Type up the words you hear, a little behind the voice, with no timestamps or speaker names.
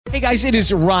Hey guys, it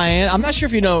is Ryan. I'm not sure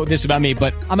if you know this about me,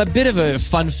 but I'm a bit of a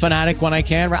fun fanatic when I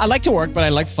can. I like to work, but I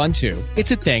like fun too.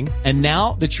 It's a thing. And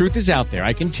now the truth is out there.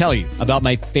 I can tell you about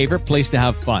my favorite place to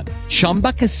have fun.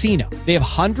 Chumba Casino. They have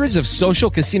hundreds of social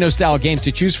casino style games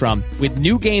to choose from with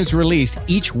new games released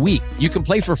each week. You can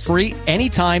play for free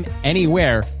anytime,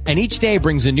 anywhere. And each day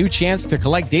brings a new chance to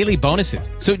collect daily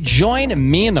bonuses. So join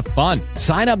me in the fun.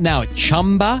 Sign up now at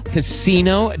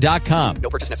ChumbaCasino.com. No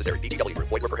purchase necessary. VGW.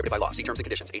 Void where prohibited by law. See terms and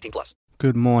conditions. 18+.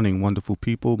 Good morning, wonderful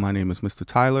people. My name is Mr.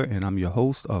 Tyler, and I'm your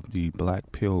host of the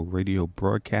Black Pill Radio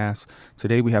broadcast.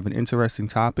 Today we have an interesting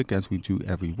topic, as we do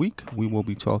every week. We will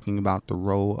be talking about the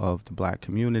role of the Black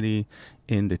community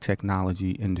in the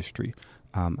technology industry.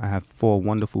 I have four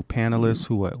wonderful panelists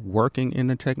who are working in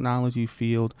the technology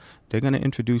field. They're going to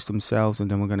introduce themselves,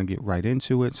 and then we're going to get right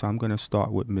into it. So I'm going to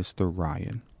start with Mr.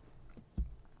 Ryan.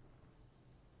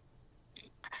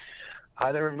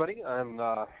 Hi there, everybody. I'm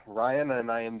Ryan, and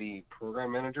I am the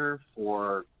program manager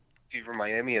for Fever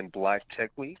Miami and Black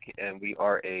Tech Week, and we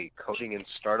are a coding and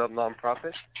startup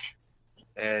nonprofit.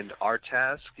 And our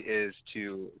task is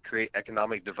to create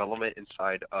economic development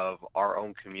inside of our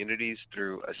own communities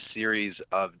through a series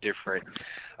of different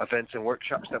events and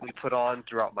workshops that we put on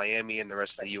throughout Miami and the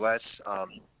rest of the U.S.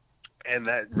 And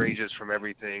that ranges from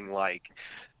everything like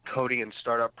coding and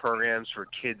startup programs for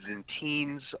kids and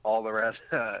teens all around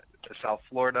South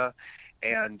Florida,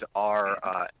 and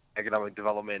our economic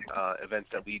development events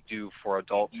that we do for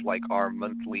adults, like our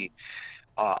monthly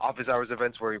office hours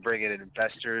events where we bring in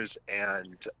investors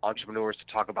and entrepreneurs to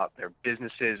talk about their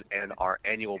businesses, and our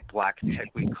annual Black Tech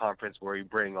Week conference where we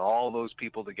bring all those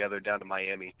people together down to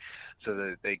Miami so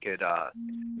that they could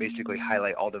basically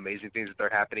highlight all the amazing things that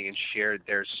are happening and share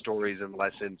their stories and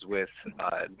lessons with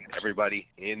everybody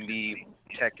in the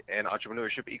tech and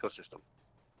entrepreneurship ecosystem.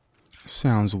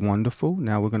 Sounds wonderful.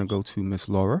 Now we're going to go to Miss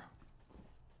Laura.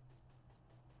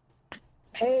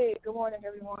 Hey, good morning,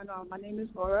 everyone. My name is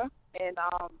Laura, and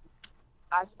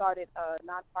I started a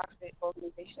nonprofit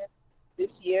organization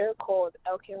this year called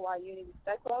LKY Unity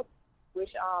Tech Club,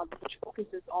 which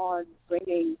focuses on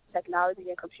bringing technology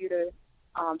and computer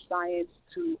science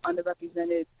to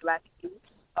underrepresented Black youth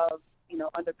of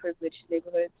underprivileged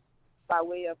neighborhoods by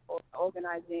way of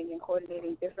organizing and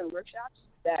coordinating different workshops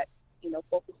that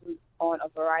focuses on a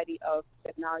variety of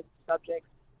technology subjects,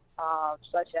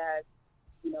 such as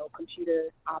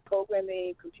computer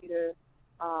programming, computer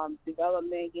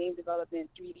development, game development,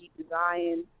 3D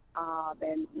design,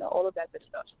 and all of that good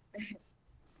stuff.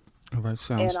 All right,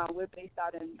 sounds. And we're based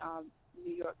out in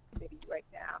New York City right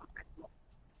now.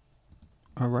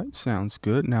 All right, sounds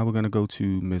good. Now we're going to go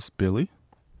to Miss Billy.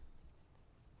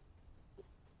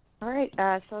 All right,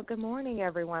 so good morning,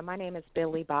 everyone. My name is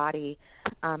Billy Body.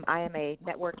 I am a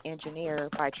network engineer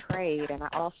by trade, and I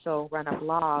also run a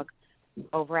blog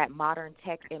over at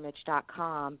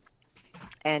moderntechimage.com.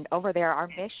 And over there, our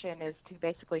mission is to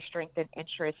basically strengthen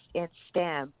interest in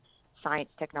STEM, science,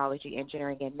 technology,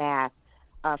 engineering, and math,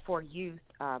 for youth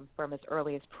from as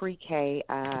early as pre-K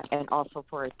and also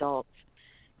for adults.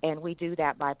 And we do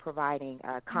that by providing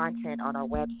content on our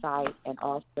website, and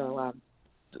also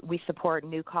we support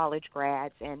new college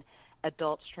grads and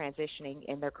adults transitioning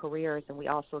in their careers. And we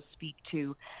also speak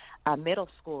to middle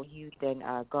school youth and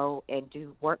go and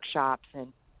do workshops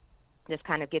and just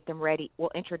kind of get them ready.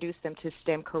 We'll introduce them to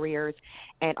STEM careers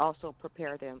and also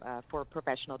prepare them for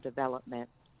professional development,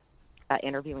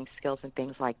 interviewing skills and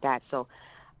things like that. So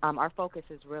our focus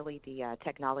is really the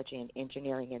technology and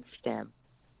engineering and STEM.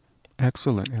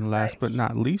 Excellent. And last but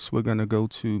not least, we're going to go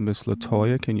to Miss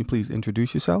LaToya. Can you please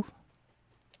introduce yourself?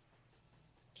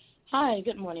 Hi,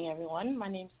 good morning, everyone. My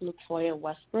name is LaToya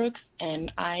Westbrook, and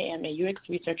I am a UX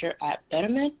researcher at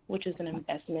Betterment, which is an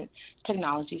investment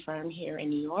technology firm here in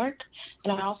New York.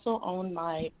 And I also own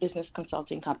my business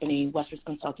consulting company, Westbrook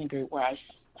Consulting Group, where I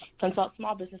consult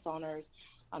small business owners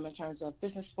in terms of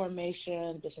business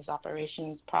formation, business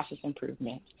operations, process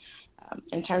improvement.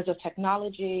 In terms of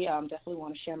technology, definitely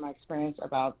want to share my experience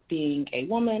about being a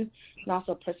woman and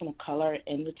also a person of color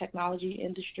in the technology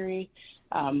industry,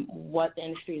 what the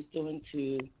industry is doing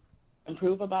to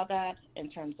improve about that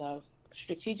in terms of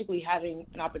strategically having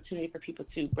an opportunity for people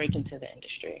to break into the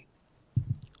industry.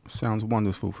 Sounds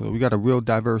wonderful. So we got a real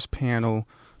diverse panel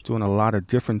doing a lot of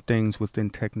different things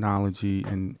within technology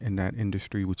and in that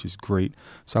industry, which is great.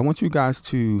 So I want you guys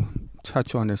to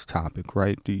touch on this topic,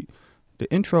 right? The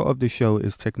intro of the show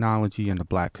is technology and the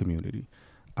Black community.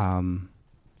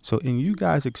 So in you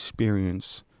guys'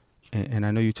 experience, and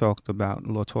I know you talked about,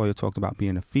 LaToya talked about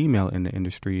being a female in the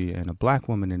industry and a Black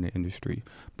woman in the industry,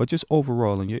 but just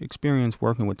overall in your experience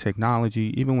working with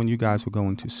technology, even when you guys were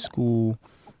going to school,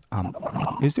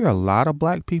 Is there a lot of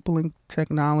black people in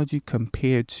technology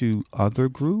compared to other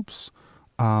groups?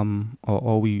 Or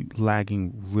are we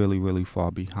lagging really, really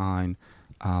far behind?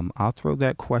 I'll throw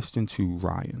that question to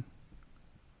Ryan.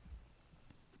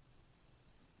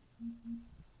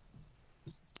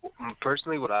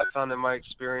 Personally, what I found in my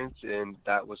experience, and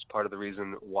that was part of the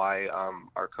reason why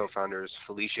our co-founders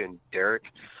Felicia and Derek,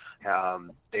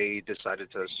 they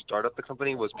decided to start up the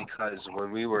company, was because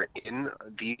when we were in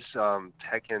these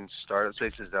tech and startup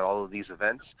spaces at all of these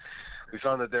events, we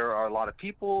found that there are a lot of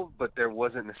people, but there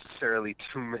wasn't necessarily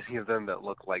too many of them that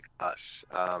looked like us.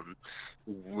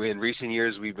 In recent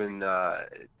years, we've been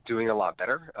doing a lot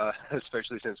better,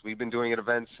 especially since we've been doing at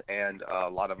events, and a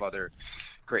lot of other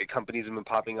great companies have been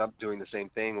popping up doing the same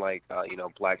thing, like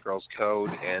Black Girls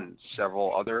Code and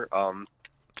several other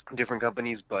different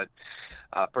companies. But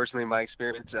personally, in my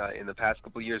experience, in the past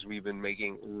couple of years, we've been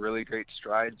making really great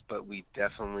strides, but we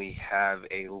definitely have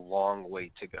a long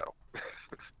way to go.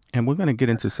 And we're going to get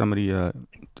into some of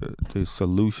the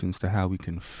solutions to how we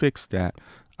can fix that.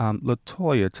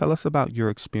 LaToya, tell us about your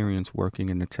experience working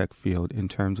in the tech field in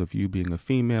terms of you being a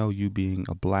female, you being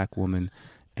a black woman,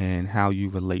 and how you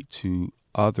relate to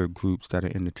other groups that are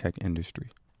in the tech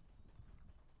industry.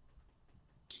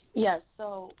 Yes,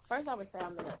 so first I would say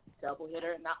I'm in a double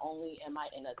hitter. Not only am I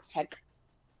in a tech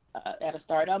at a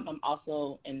startup, I'm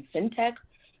also in fintech.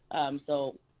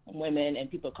 So women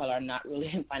and people of color are not really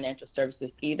in financial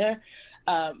services either.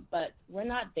 But we're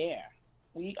not there.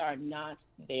 We are not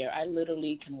there. I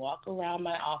literally can walk around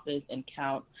my office and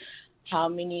count how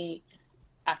many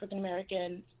African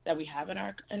Americans that we have in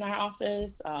our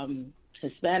office,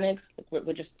 Hispanics.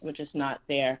 We're just not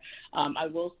there. I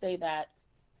will say that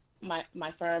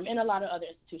my firm and a lot of other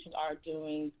institutions are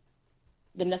doing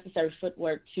the necessary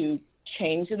footwork to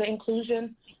change the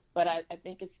inclusion, but I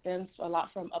think it stems a lot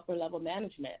from upper level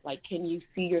management. Like, can you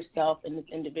see yourself in this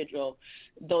individual?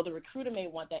 Though the recruiter may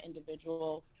want that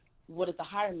individual, what does the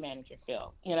hiring manager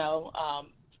feel?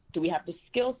 Do we have the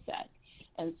skill set?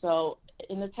 And so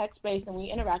in the tech space, and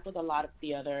we interact with a lot of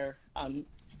the other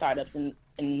startups in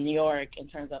New York in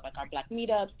terms of like our Black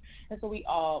meetups, and so we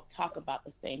all talk about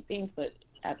the same things, but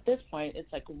at this point,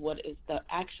 it's like, what is the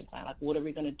action plan? Like, what are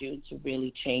we going to do to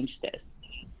really change this?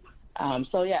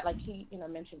 So yeah, like he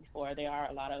mentioned before, there are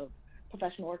a lot of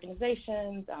professional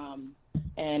organizations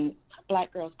and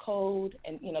Black Girls Code,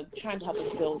 and trying to help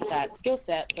us build that skill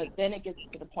set. But then it gets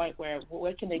to the point where,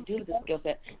 what can they do with the skill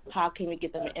set? How can we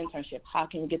get them an internship? How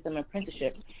can we get them an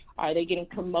apprenticeship? Are they getting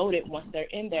promoted once they're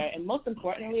in there? And most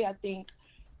importantly, I think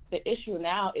the issue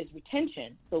now is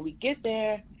retention. So we get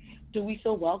there. Do we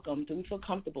feel welcome? Do we feel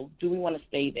comfortable? Do we want to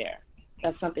stay there?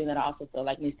 That's something that I also feel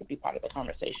like needs to be part of the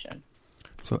conversation.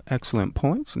 So excellent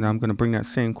points. Now I'm going to bring that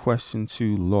same question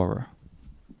to Laura.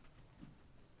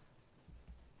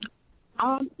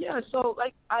 So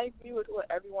like I agree with what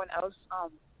everyone else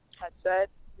had said.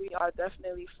 We are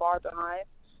definitely far behind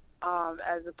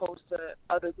as opposed to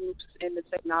other groups in the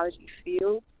technology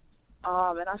field.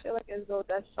 And I feel like as though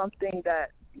that's something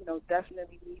that,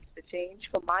 definitely needs to change.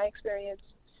 From my experience,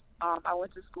 I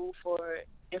went to school for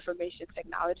information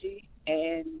technology,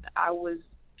 and I was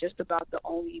just about the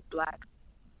only Black,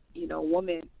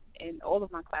 woman in all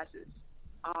of my classes.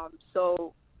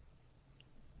 So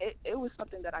it was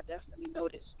something that I definitely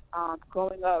noticed.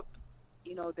 Growing up,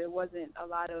 there wasn't a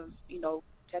lot of,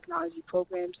 technology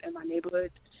programs in my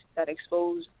neighborhood that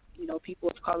exposed, people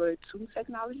of color to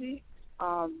technology,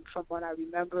 from what I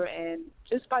remember. And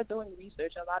just by doing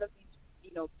research, a lot of these,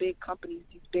 big companies,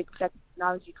 these big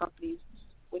technology companies,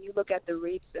 when you look at the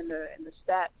rates and the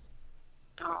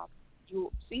stats,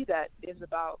 you'll see that there's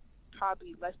about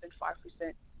probably less than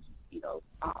 5%,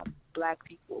 Black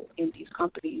people in these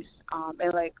companies.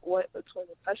 And like what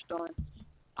LaToya touched on,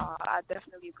 I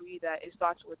definitely agree that it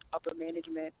starts with upper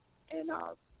management and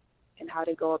how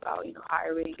they go about,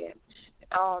 hiring,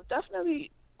 and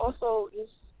definitely also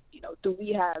just, do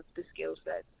we have the skill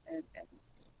sets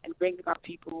and bringing our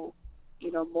people,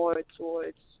 more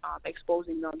towards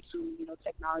exposing them to,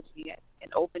 technology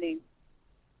and opening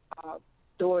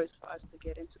doors for us to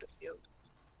get into the field.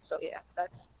 So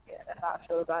that's how I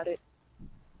feel about it.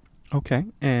 Okay,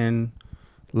 and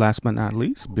last but not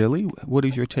least, Billy, what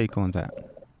is your take on that?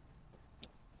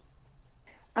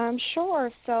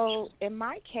 Sure. So in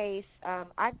my case,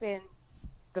 I've been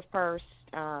the first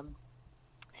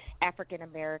African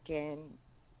American.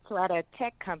 So at a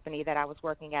tech company that I was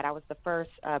working at, I was the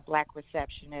first Black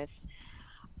receptionist.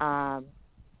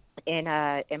 In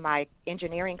my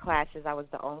engineering classes, I was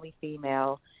the only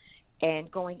female. And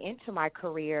going into my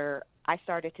career, I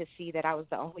started to see that I was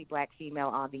the only Black female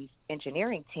on these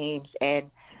engineering teams.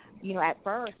 And At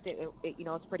first,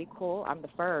 it's pretty cool. I'm the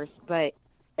first, but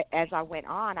as I went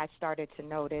on, I started to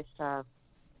notice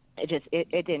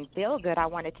it didn't feel good. I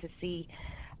wanted to see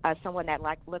someone that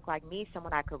looked like me,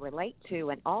 someone I could relate to,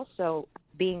 and also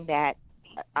being that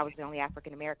I was the only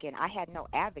African American, I had no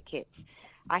advocates.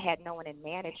 I had no one in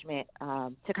management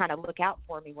to kind of look out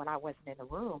for me when I wasn't in the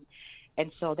room,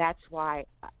 and so that's why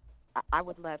I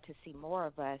would love to see more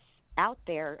of us out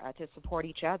there to support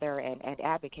each other and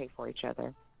advocate for each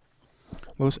other.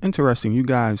 Well, it's interesting.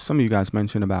 Some of you guys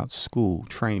mentioned about school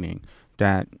training,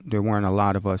 that there weren't a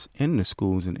lot of us in the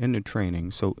schools and in the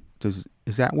training. So is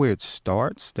that where it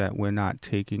starts, that we're not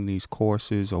taking these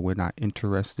courses, or we're not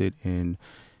interested in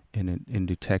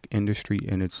the tech industry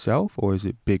in itself, or is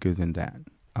it bigger than that?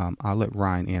 I'll let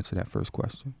Ryan answer that first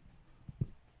question.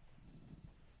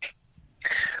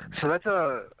 So that's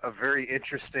a very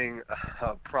interesting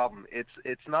problem.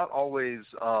 It's not always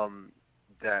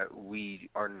that we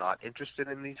are not interested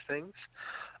in these things.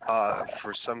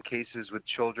 For some cases with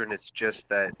children, it's just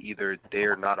that either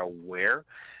they're not aware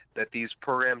that these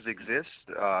programs exist.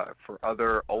 For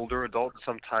other older adults,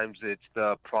 sometimes it's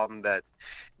the problem that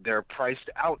they're priced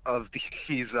out of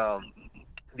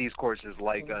these courses.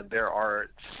 Like there are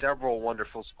several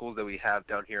wonderful schools that we have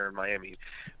down here in Miami.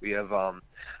 We have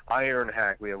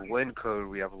IronHack, we have WinCode,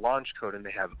 we have LaunchCode, and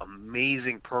they have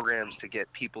amazing programs to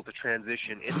get people to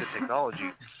transition into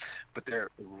technology. But they're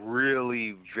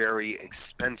really very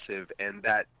expensive, and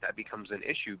that becomes an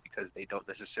issue because they don't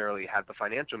necessarily have the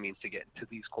financial means to get into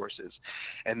these courses.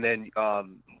 And then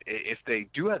if they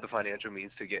do have the financial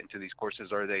means to get into these courses,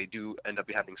 or they do end up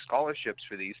having scholarships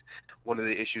for these, one of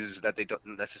the issues is that they don't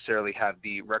necessarily have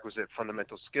the requisite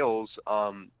fundamental skills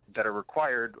that are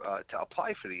required to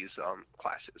apply for these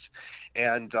classes.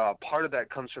 And part of that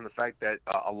comes from the fact that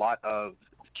a lot of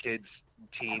kids,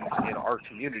 teens in our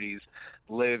communities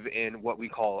live in what we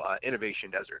call innovation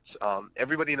deserts.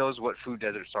 Everybody knows what food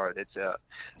deserts are. It's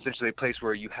essentially a place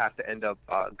where you have to end up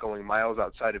going miles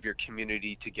outside of your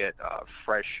community to get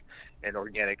fresh and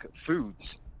organic foods.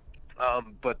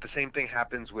 But the same thing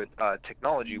happens with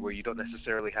technology, where you don't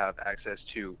necessarily have access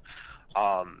to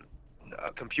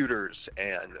computers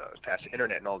and fast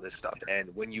internet and all this stuff.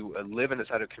 And when you live in a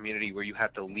side of community where you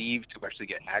have to leave to actually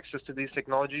get access to these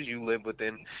technologies, you live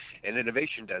within an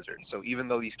innovation desert. So even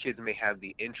though these kids may have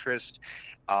the interest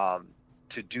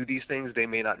to do these things, they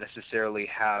may not necessarily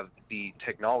have the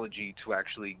technology to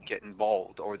actually get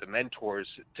involved, or the mentors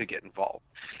to get involved.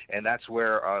 And that's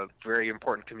where very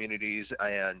important communities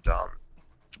and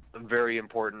very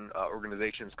important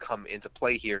organizations come into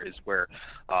play here, is where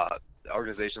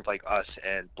organizations like us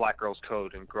and Black Girls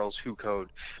Code and Girls Who Code,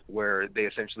 where they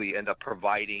essentially end up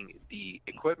providing the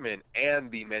equipment and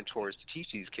the mentors to teach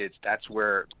these kids. That's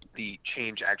where the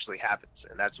change actually happens,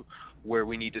 and that's where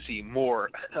we need to see more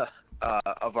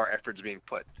of our efforts being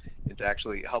put into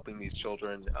actually helping these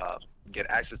children get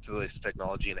access to this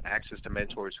technology and access to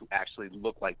mentors who actually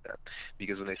look like them.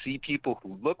 Because when they see people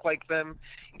who look like them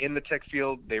in the tech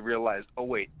field, they realize, oh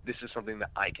wait, this is something that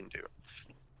I can do.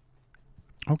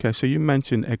 Okay, so you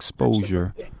mentioned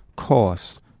exposure,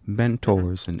 costs,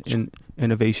 mentors, and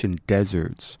innovation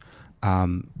deserts.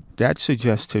 That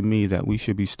suggests to me that we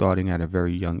should be starting at a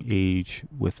very young age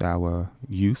with our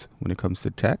youth when it comes to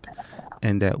tech,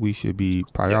 and that we should be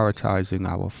prioritizing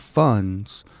our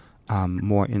funds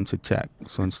more into tech.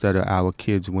 So instead of our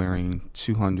kids wearing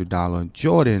 $200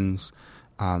 Jordans,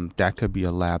 that could be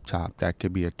a laptop, that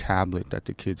could be a tablet that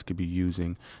the kids could be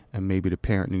using, and maybe the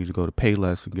parent needs to go to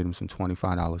Payless and get them some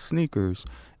 $25 sneakers,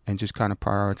 and just kind of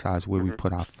prioritize where we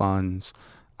put our funds.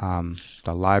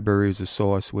 The library is a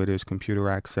source where there's computer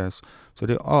access. So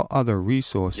there are other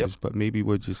resources, but maybe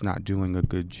we're just not doing a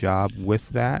good job with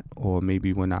that, or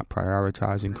maybe we're not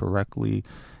prioritizing correctly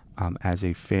as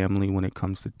a family when it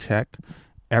comes to tech.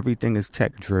 Everything is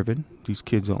tech driven. These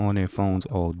kids are on their phones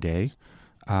all day.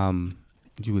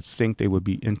 You would think they would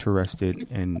be interested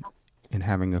in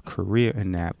having a career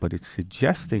in that, but it's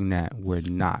suggesting that we're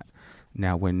not.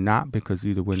 Now, we're not because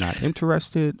either we're not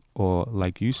interested, or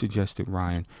like you suggested,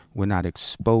 Ryan, we're not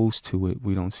exposed to it.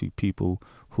 We don't see people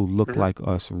who look like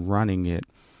us running it.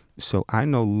 So I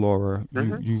know, Laura,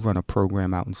 you run a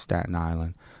program out in Staten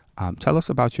Island. Tell us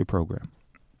about your program.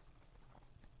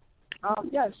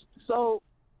 Yes. So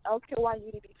LKY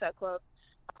Unity Tech Club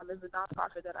is a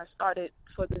nonprofit that I started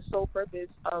for the sole purpose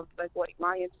of, like what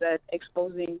Ryan said,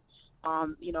 exposing,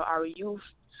 our youth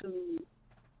to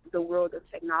the world of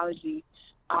technology.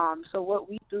 So what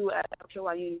we do at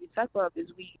LKY Unity Tech Club is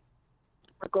we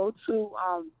go to,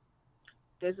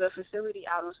 there's a facility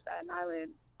out on Staten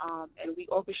Island, and we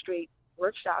orchestrate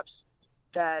workshops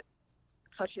that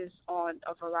touches on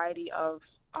a variety of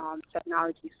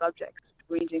technology subjects,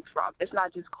 ranging from, it's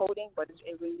not just coding, but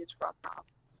it ranges from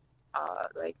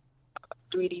like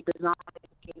 3D design,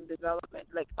 game development,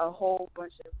 like a whole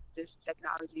bunch of just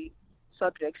technology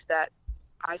subjects that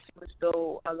I feel as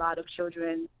though a lot of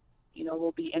children,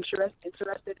 will be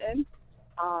interested in.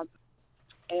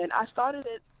 And I started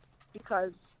it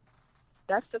because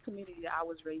that's the community that I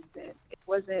was raised in. It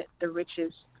wasn't the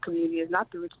richest community. It's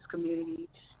not the richest community.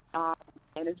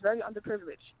 And it's very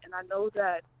underprivileged. And I know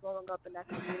that growing up in that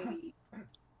community,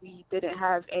 we didn't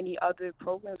have any other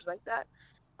programs like that.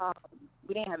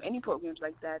 We didn't have any programs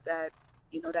like that that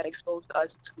exposed us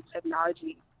to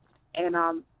technology. And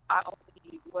I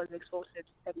only was exposed to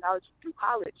technology through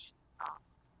college.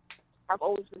 I've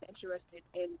always been interested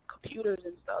in computers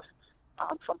and stuff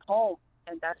from home,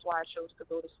 and that's why I chose to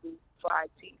go to school for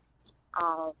IT.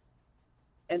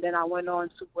 And then I went on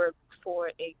to work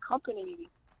for a company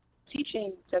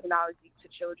teaching technology to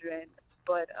children,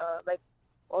 but like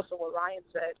also what Ryan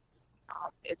said,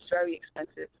 it's very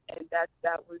expensive, and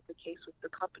that was the case with the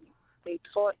company. They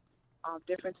taught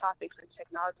different topics in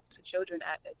technology to children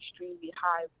at extremely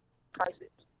high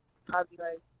prices, probably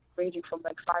like ranging from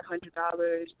like $500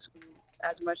 to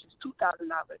as much as $2,000.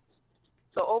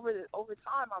 So over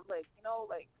time, I'm like,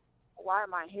 why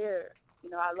am I here?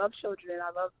 I love children.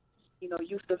 I love,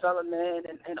 youth development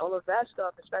and all of that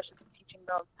stuff, especially teaching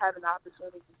them, having the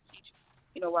opportunity to teach,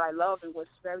 what I love and what's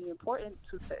very important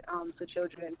to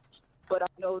children. But I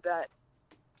know that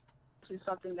this is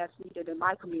something that's needed in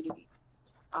my community.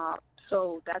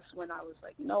 So that's when I was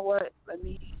like, you know what, let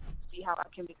me see how I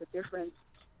can make a difference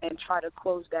and try to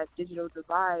close that digital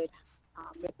divide,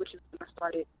 which is when I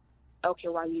started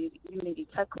LKY Unity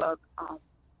Tech Club,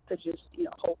 to just,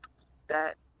 hope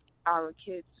that our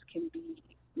kids can be,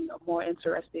 more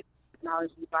interested in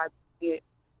technology by being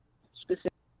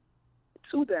specific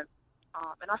to them.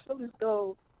 And I feel as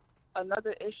though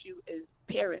another issue is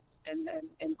parents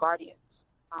and guardians.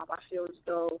 I feel as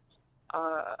though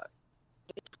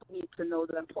they need to know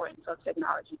the importance of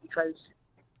technology, because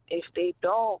if they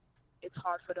don't, it's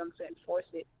hard for them to enforce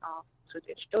it to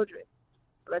their children.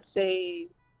 Let's say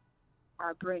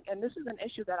and this is an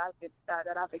issue that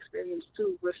I've experienced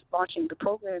too with launching the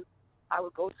program. I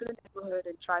would go to the neighborhood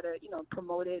and try to,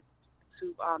 promote it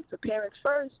to parents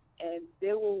first, and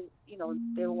they will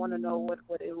want to know what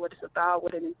it's about,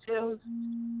 what it entails.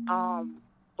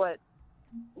 But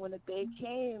when the day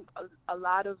came, a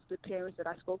lot of the parents that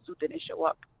I spoke to didn't show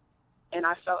up, and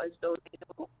I felt as though they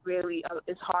don't really.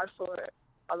 It's hard for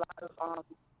a lot of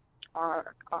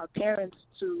our parents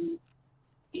to,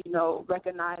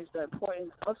 recognize the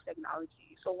importance of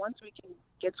technology. So once we can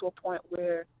get to a point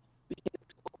where we can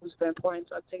expose the importance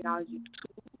of technology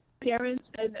to parents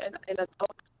and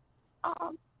adults,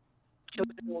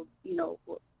 children will,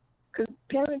 because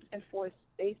parents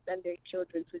they send their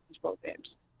children to these programs.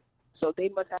 So they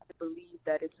must have to believe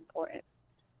that it's important.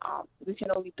 We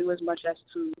can only do as much as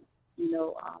to,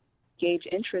 gauge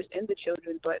interest in the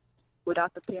children, but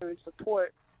without the parent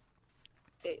support,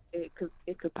 it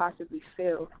could possibly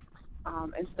fail.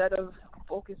 Instead of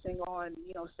focusing on,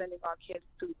 sending our kids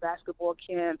to basketball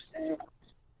camps and,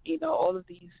 all of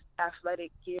these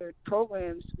athletic geared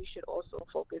programs, we should also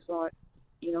focus on,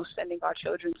 sending our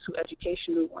children to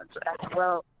educational ones as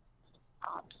well.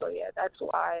 So yeah, that's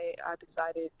why I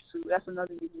decided to. That's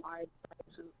another reason why I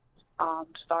decided to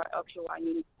start LKY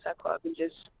Unity Tech Club and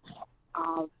just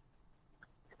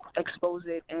expose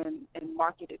it and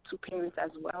market it to parents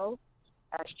as well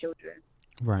as children.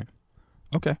 Right.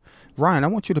 Okay. Ryan, I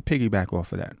want you to piggyback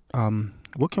off of that.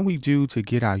 What can we do to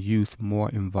get our youth more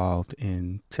involved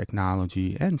in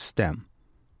technology and STEM?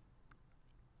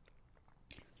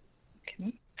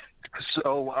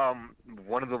 So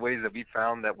one of the ways that we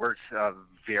found that works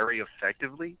very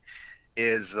effectively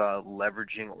is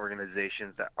leveraging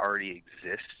organizations that already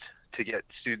exist to get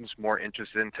students more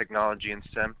interested in technology and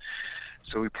STEM.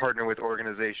 So we partner with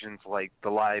organizations like the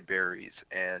libraries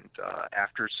and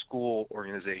after-school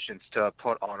organizations to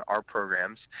put on our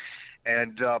programs.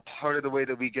 And part of the way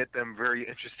that we get them very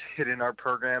interested in our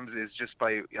programs is just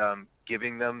by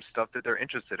giving them stuff that they're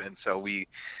interested in. So we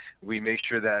make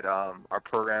sure that our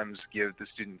programs give the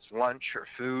students lunch or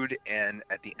food, and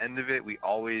at the end of it, we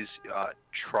always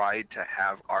try to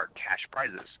have our cash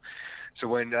prizes. So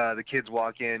when the kids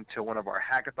walk into one of our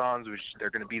hackathons, which they're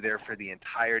going to be there for the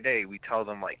entire day, we tell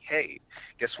them, like, hey,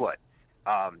 guess what?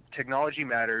 technology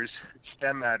matters,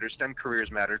 STEM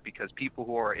careers matter because people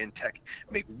who are in tech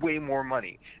make way more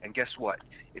money. And guess what?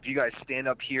 If you guys stand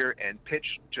up here and pitch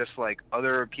just like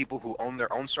other people who own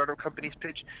their own startup companies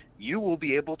pitch, you will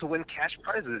be able to win cash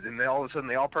prizes. And then all of a sudden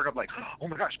they all perk up like, oh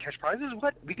my gosh, cash prizes?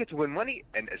 What? We get to win money?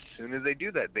 And as soon as they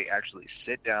do that, they actually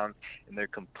sit down and they're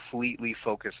completely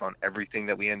focused on everything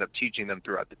that we end up teaching them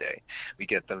throughout the day. We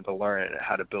get them to learn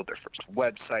how to build their first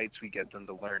websites. We get them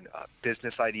to learn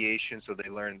business ideation, so they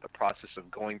learn the process of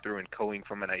going through and coding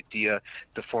from an idea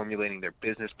to formulating their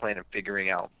business plan and figuring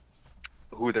out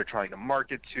who they're trying to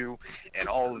market to, and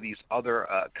all of these other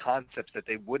concepts that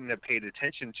they wouldn't have paid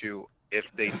attention to if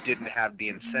they didn't have the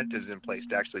incentives in place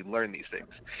to actually learn these things.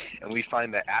 And we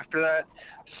find that after that,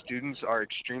 students are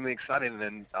extremely excited, and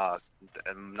then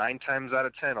 9 times out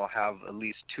of 10, I'll have at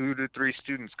least 2 to 3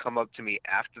 students come up to me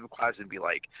after the class and be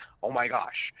like, oh my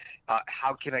gosh,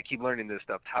 how can I keep learning this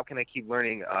stuff? How can I keep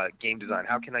learning game design?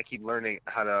 How can I keep learning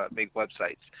how to make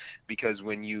websites? Because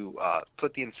when you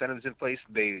put the incentives in place,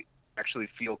 they actually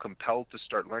feel compelled to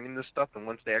start learning this stuff, and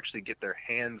once they actually get their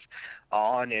hands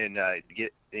on and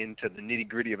get into the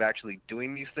nitty-gritty of actually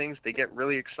doing these things, they get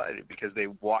really excited because they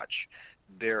watch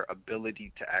their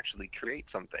ability to actually create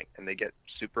something, and they get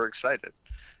super excited.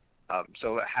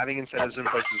 So having incentives in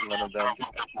place is one of them.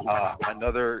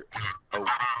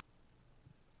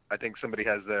 I think somebody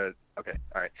has the, okay,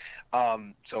 all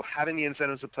right. So having the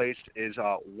incentives in place is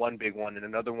one big one, and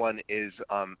another one is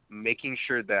making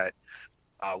sure that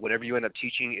whatever you end up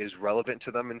teaching is relevant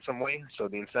to them in some way. So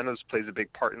the incentives plays a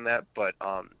big part in that, but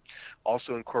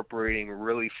also incorporating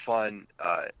really fun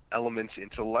elements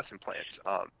into the lesson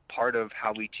plans. Part of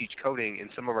how we teach coding in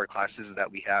some of our classes is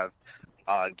that we have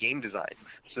game design.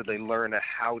 So they learn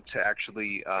how to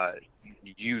actually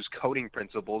use coding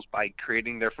principles by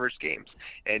creating their first games.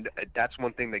 And that's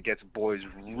one thing that gets boys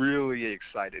really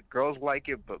excited. Girls like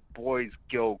it, but boys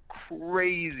go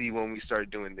crazy when we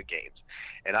start doing the games.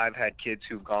 And I've had kids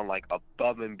who've gone like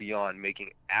above and beyond making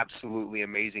absolutely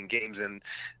amazing games, and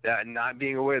not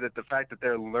being aware that the fact that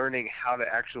they're learning how to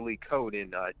actually code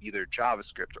in either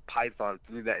JavaScript or Python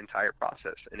through that entire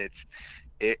process. And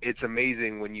it's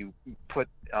amazing when you put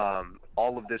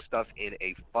all of this stuff in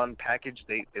a fun package.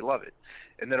 They love it.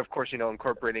 And then, of course,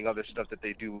 incorporating other stuff that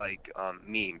they do, like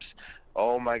memes.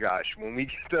 Oh, my gosh. When we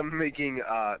get them making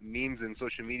memes and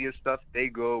social media stuff, they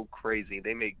go crazy.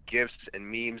 They make GIFs and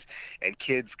memes, and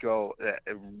kids go,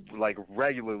 like,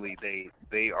 regularly.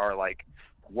 They are, like,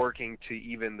 working to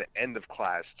even the end of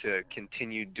class to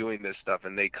continue doing this stuff,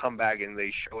 and they come back and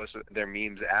they show us their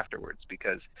memes afterwards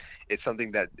because it's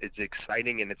something that it's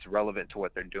exciting and it's relevant to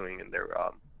what they're doing in their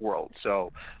world.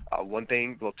 So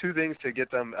two things to get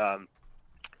them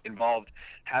involved: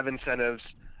 have incentives,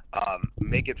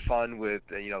 make it fun with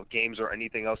games or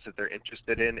anything else that they're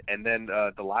interested in, and then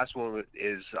the last one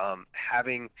is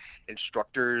having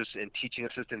instructors and teaching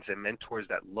assistants and mentors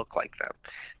that look like them.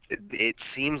 It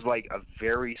seems like a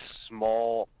very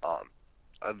small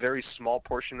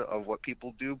portion of what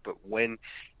people do, but when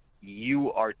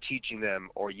you are teaching them,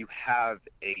 or you have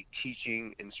a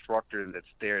teaching instructor that's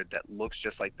there that looks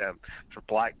just like them, for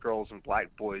black girls and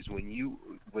black boys,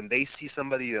 when they see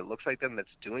somebody that looks like them that's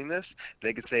doing this,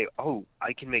 they could say, oh,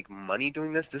 I can make money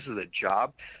doing this. This is a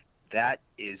job. That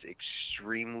is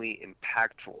extremely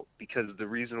impactful, because the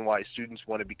reason why students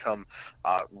want to become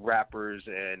rappers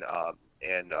and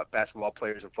basketball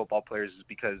players and football players is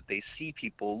because they see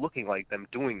people looking like them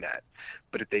doing that.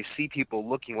 But if they see people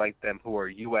looking like them who are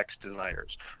UX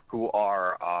designers, who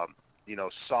are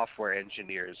software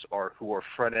engineers, or who are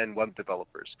front-end web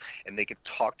developers, and they can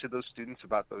talk to those students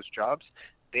about those jobs,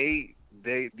 the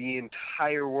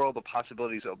entire world of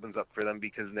possibilities opens up for them,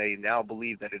 because they now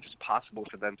believe that it is possible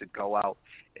for them to go out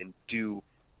and do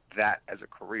that as a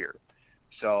career.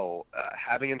 So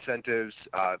having incentives,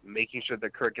 making sure the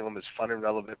curriculum is fun and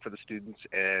relevant for the students,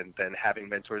 and then having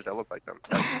mentors that look like them.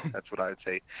 That's what I would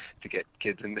say to get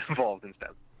kids involved in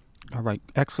STEM. All right.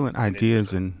 Excellent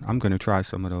ideas, and I'm going to try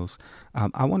some of those.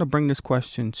 I want to bring this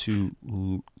question to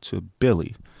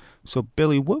Billy. So,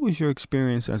 Billy, what was your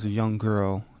experience as a young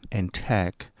girl in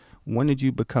tech? When did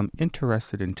you become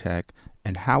interested in tech,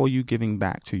 and how are you giving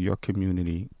back to your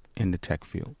community in the tech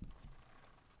field?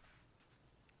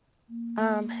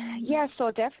 So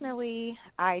definitely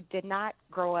I did not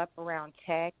grow up around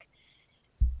tech,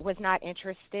 was not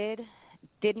interested,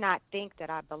 did not think that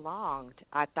I belonged.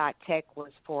 I thought tech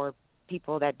was for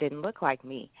people that didn't look like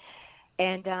me.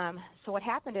 And so what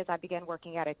happened is I began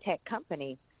working at a tech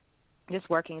company, just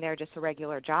working there, just a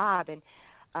regular job. And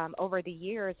over the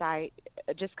years, I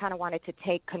just kind of wanted to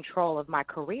take control of my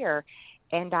career.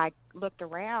 And I looked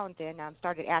around and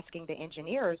started asking the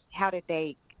engineers, how did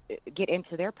they get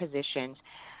into their positions?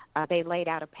 They laid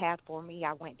out a path for me.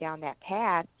 I went down that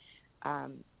path,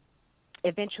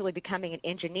 eventually becoming an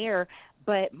engineer.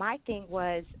 But my thing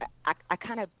was I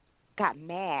kind of got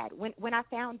mad. When I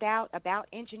found out about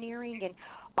engineering and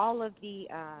all of the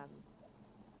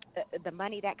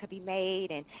money that could be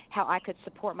made and how I could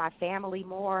support my family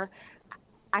more,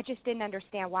 I just didn't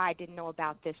understand why I didn't know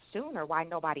about this sooner, why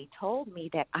nobody told me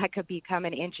that I could become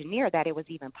an engineer, that it was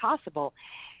even possible.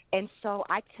 And so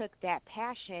I took that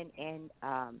passion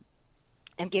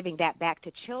and giving that back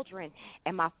to children,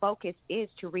 and my focus is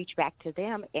to reach back to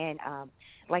them and,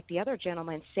 like the other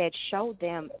gentleman said, show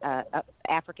them,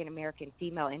 African-American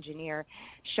female engineer,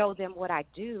 show them what I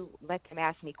do, let them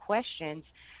ask me questions,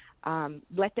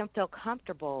 let them feel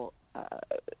comfortable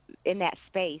in that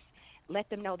space. Let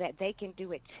them know that they can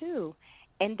do it too,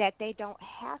 and that they don't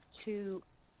have to.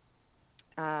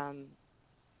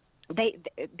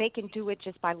 They can do it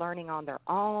just by learning on their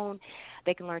own.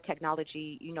 They can learn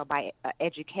technology, by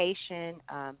education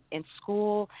in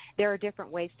school. There are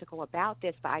different ways to go about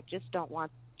this, but I just don't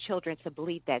want children to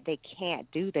believe that they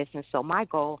can't do this. And so my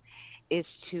goal is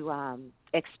to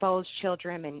expose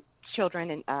children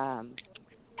and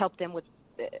help them with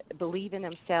believe in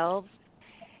themselves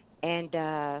and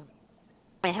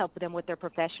help them with their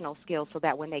professional skills so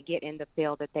that when they get in the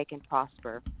field that they can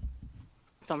prosper.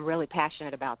 So I'm really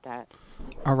passionate about that.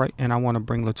 All right, and I want to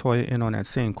bring LaToya in on that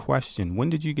same question. When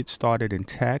did you get started in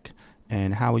tech,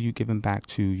 and how are you giving back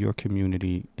to your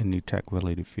community in the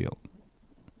tech-related field?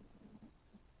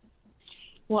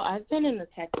 Well, I've been in the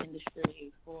tech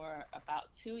industry for about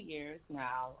 2 years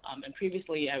now, and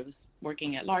previously I was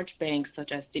working at large banks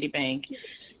such as Citibank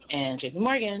and JP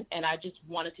Morgan, and I just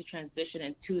wanted to transition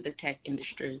into the tech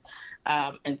industry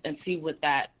and see what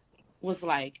that was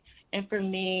like. And for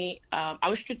me, I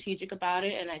was strategic about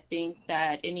it, and I think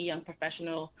that any young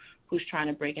professional who's trying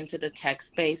to break into the tech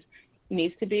space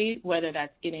needs to be, whether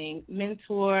that's getting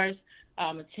mentors,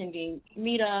 attending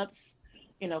meetups,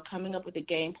 coming up with a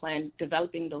game plan,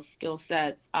 developing those skill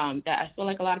sets that I feel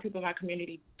like a lot of people in my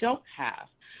community don't have,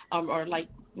 or like,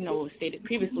 stated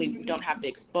previously, we don't have the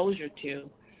exposure to.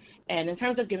 And in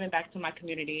terms of giving back to my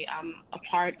community, I'm a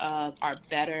part of our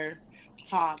Better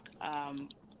Talk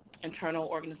internal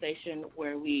organization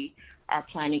where we are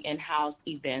planning in-house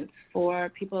events for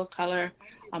people of color.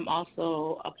 I'm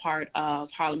also a part of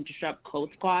Harlem Disrupt Code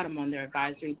Squad. I'm on their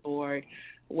advisory board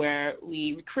where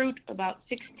we recruit about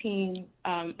 16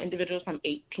 individuals from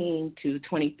 18 to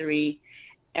 23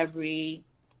 every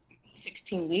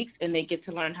 16 weeks, and they get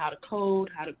to learn how to code,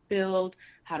 how to build,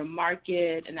 how to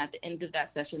market, and at the end of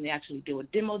that session, they actually do a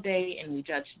demo day, and we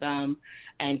judge them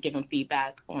and give them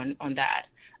feedback on that.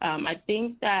 I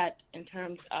think that in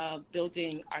terms of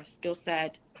building our skill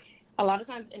set, a lot of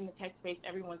times in the tech space,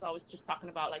 everyone's always just talking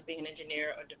about like being an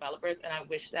engineer or developers, and I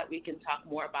wish that we can talk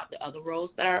more about the other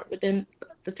roles that are within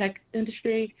the tech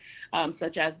industry,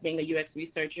 such as being a UX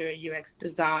researcher, UX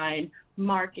design,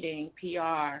 marketing,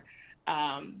 PR,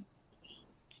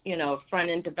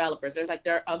 front-end developers.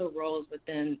 There are other roles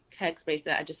within tech space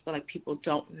that I just feel like people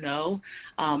don't know,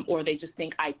 or they just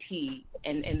think IT,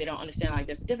 and they don't understand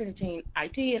there's a difference between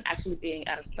IT and actually being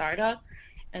at a startup.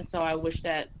 And so I wish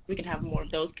that we can have more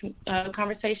of those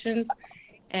conversations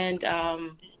and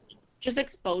just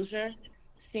exposure,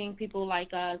 seeing people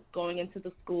like us going into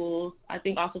the schools. I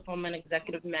think also from an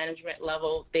executive management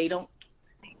level, they're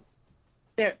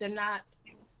not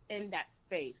in that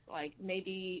space. Like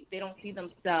maybe they don't see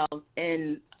themselves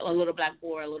in a little black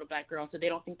boy or a little black girl, so they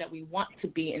don't think that we want to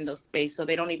be in those spaces, so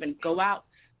they don't even go out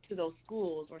to those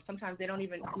schools, or sometimes they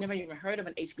never even heard of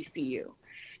an HBCU.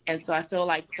 And so I feel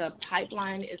like the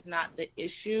pipeline is not the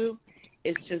issue.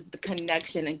 It's just the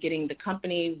connection and getting the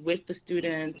company with the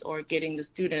students, or getting the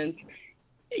students,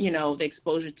 the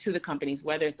exposure to the companies,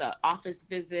 whether it's an office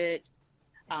visit,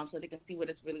 so they can see what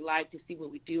it's really like, to see what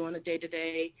we do on a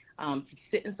day-to-day, to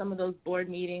sit in some of those board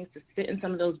meetings, to sit in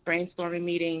some of those brainstorming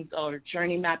meetings or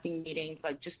journey mapping meetings,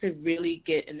 just to really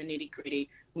get in the nitty-gritty.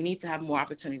 We need to have more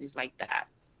opportunities like that.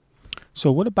 So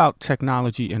what about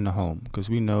technology in the home? Because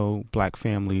we know black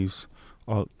families,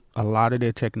 a lot of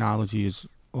their technology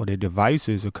or their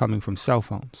devices are coming from cell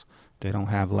phones. They don't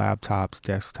have laptops,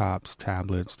 desktops,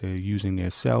 tablets. They're using their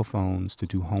cell phones to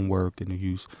do homework and to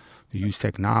use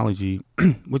technology,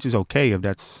 which is okay if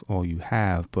that's all you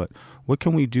have. But what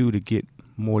can we do to get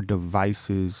more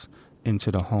devices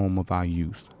into the home of our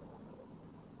youth?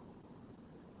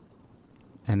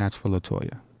 And that's for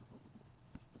LaToya.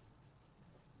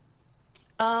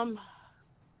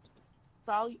 So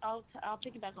so I'll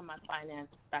piggyback on my finance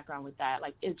background with that.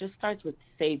 Like, it just starts with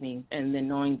saving and then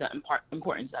knowing the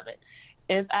importance of it.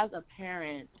 If as a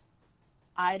parent,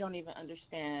 I don't even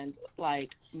understand like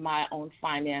my own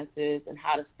finances and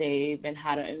how to save and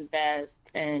how to invest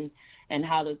and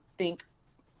how to think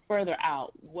further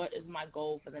out. What is my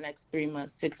goal for the next 3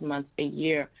 months, 6 months, a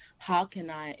year? How can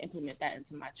I implement that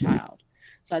into my child?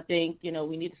 So I think,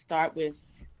 we need to start with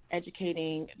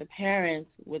educating the parents,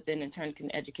 which then in turn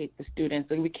can educate the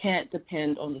students. And we can't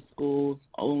depend on the schools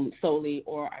solely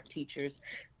or our teachers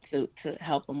to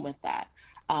help them with that.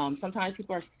 Sometimes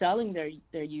people are selling their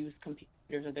used computers,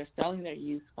 or they're selling their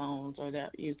used phones or their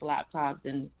used laptops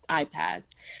and iPads.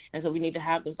 And so we need to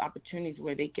have those opportunities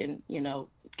where they can,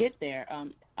 get there.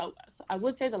 I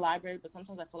would say the library, but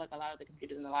sometimes I feel like a lot of the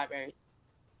computers in the library,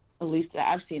 at least that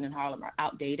I've seen in Harlem, are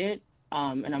outdated.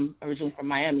 And I'm originally from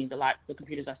Miami. The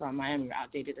computers I saw in Miami are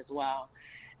outdated as well.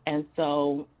 And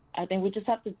so I think we just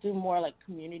have to do more like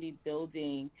community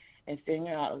building and figuring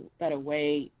out a better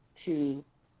way to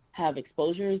have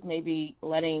exposures, maybe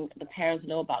letting the parents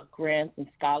know about grants and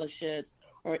scholarships,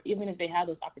 or even if they have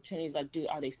those opportunities, like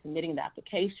are they submitting the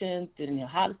applications? Do they know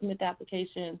how to submit the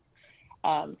applications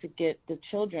to get the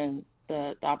children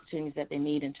the opportunities that they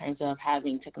need in terms of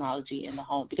having technology in the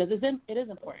home? Because it is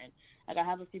important. Like, I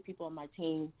have a few people on my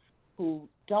team who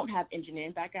don't have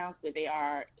engineering backgrounds, but they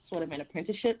are sort of in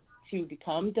apprenticeship to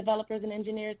become developers and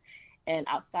engineers. And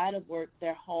outside of work,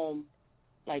 they're home,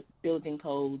 like building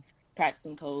codes,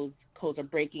 practicing codes are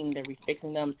breaking, they're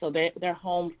refixing them. So they're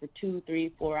home for 2,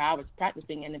 3, 4 hours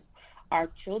practicing. And if our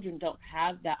children don't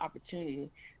have that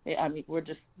opportunity, we're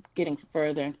just getting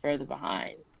further and further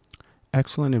behind.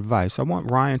 Excellent advice. I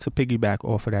want Ryan to piggyback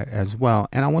off of that as well.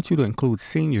 And I want you to include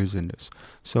seniors in this.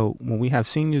 So when we have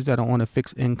seniors that are on a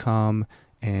fixed income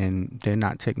and they're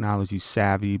not technology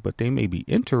savvy, but they may be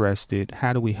interested,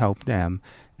 how do we help them?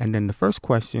 And then the first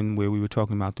question, where we were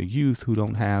talking about the youth who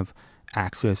don't have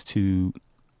access to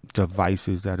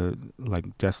devices that are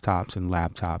like desktops and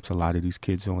laptops, a lot of these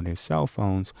kids are on their cell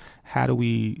phones.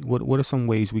 What are some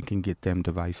ways we can get them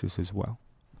devices as well?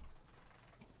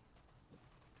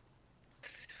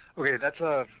 Okay, that's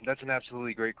an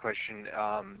absolutely great question.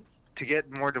 To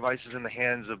get more devices in the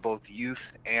hands of both youth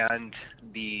and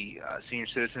the senior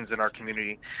citizens in our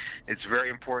community, it's very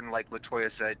important, like Latoya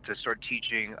said, to start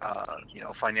teaching,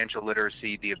 financial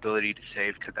literacy, the ability to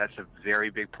save, because that's a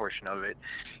very big portion of it.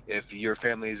 If your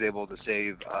family is able to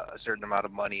save a certain amount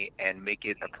of money and make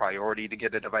it a priority to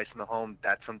get a device in the home,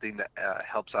 that's something that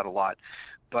helps out a lot.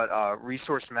 But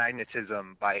resource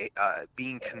magnetism, by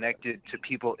being connected to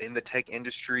people in the tech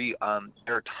industry,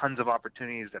 there are tons of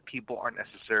opportunities that people aren't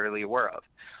necessarily aware of.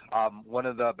 One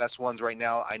of the best ones right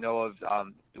now I know of,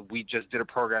 we just did a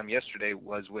program yesterday,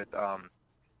 was with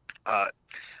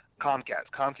Comcast.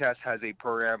 Comcast has a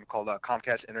program called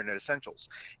Comcast Internet Essentials.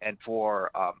 And for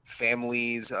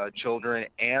families, children,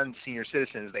 and senior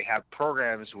citizens, they have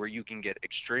programs where you can get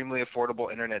extremely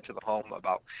affordable internet to the home,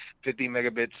 about 15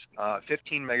 megabits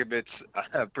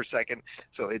per second.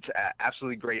 So it's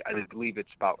absolutely great. I believe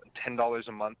it's about $10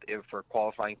 a month for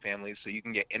qualifying families, so you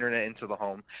can get internet into the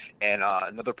home. And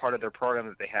another part of their program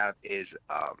that they have is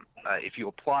if you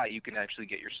apply, you can actually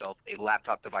get yourself a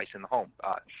laptop device in the home,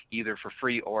 either for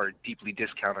free or deeply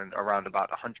discounted around about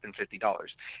 $150.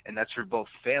 And that's for both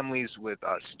families with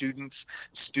students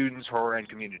who are in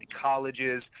community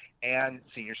colleges, and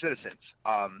senior citizens.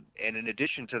 And in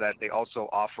addition to that, they also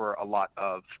offer a lot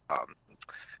of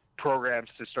programs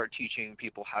to start teaching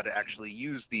people how to actually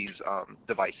use these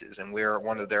devices. And we're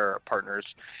one of their partners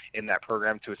in that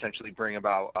program to essentially bring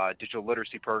about digital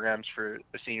literacy programs for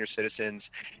the senior citizens,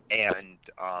 and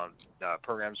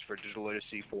programs for digital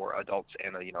literacy for adults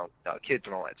and kids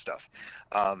and all that stuff.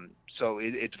 So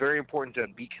it's very important to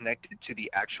be connected to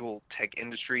the actual tech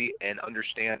industry and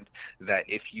understand that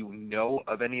if you know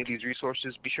of any of these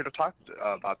resources, be sure to talk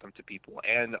about them to people,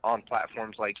 and on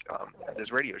platforms like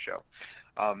this radio show.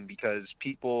 Because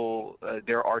people,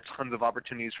 there are tons of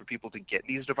opportunities for people to get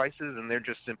these devices, and they're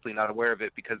just simply not aware of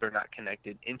it because they're not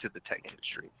connected into the tech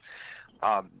industry.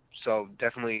 So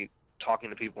definitely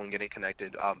talking to people and getting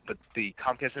connected. But the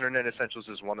Comcast Internet Essentials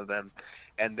is one of them.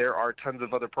 And there are tons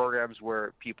of other programs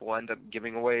where people end up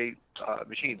giving away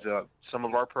machines. Some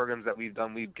of our programs that we've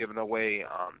done, we've given away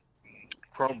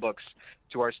Chromebooks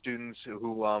to our students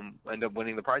who end up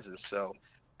winning the prizes. So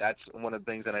that's one of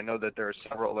the things, and I know that there are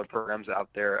several other programs out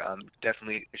there.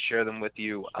 Definitely share them with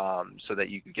you so that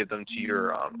you can give them to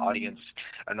your audience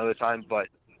another time, but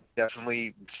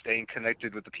definitely staying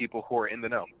connected with the people who are in the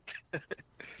know.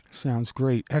 Sounds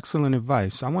great. Excellent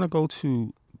advice. I want to go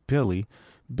to Billy.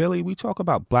 Billy, we talk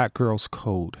about Black Girls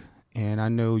Code, And I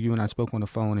know you and I spoke on the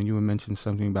phone, and you were mentioning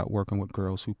something about working with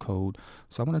girls who code.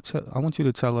 So I want you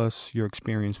to tell us your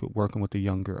experience with working with the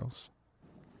young girls.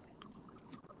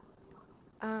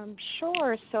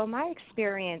 Sure. So my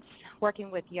experience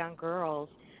working with young girls,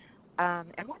 and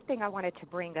one thing I wanted to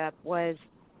bring up was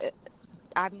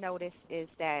I've noticed is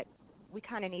that we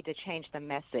kind of need to change the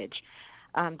message.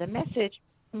 The message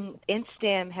in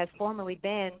STEM has formerly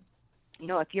been,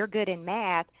 if you're good in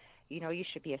math, you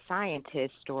should be a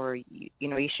scientist or,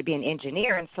 you should be an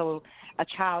engineer. And so a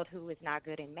child who is not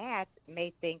good in math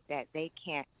may think that they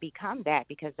can't become that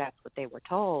because that's what they were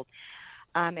told.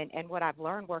 And what I've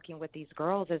learned working with these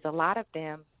girls is a lot of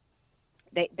them,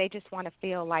 they just want to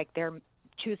feel like they're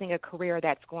choosing a career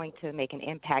that's going to make an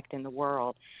impact in the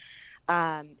world.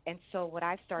 And so what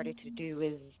I've started to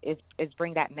do is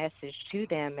bring that message to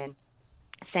them and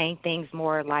saying things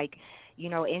more like,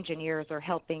 engineers are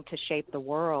helping to shape the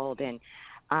world. And,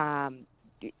 a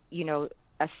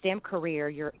STEM career,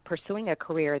 you're pursuing a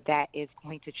career that is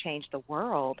going to change the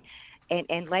world,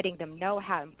 and letting them know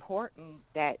how important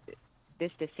that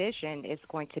this decision is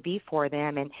going to be for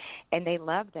them. And they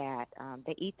love that.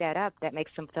 They eat that up. That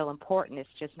makes them feel important. It's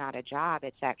just not a job.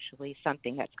 It's actually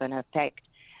something that's going to affect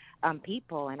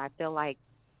people. And I feel like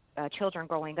children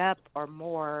growing up are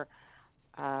more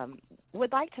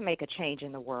would like to make a change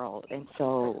in the world. And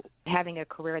so having a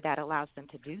career that allows them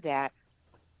to do that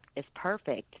is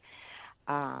perfect.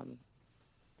 And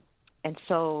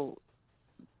so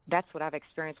that's what I've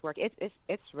experienced work.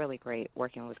 It's really great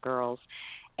working with girls,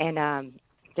 and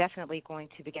definitely going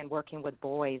to begin working with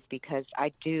boys, because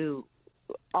I do,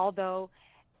 although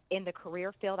in the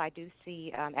career field I do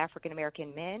see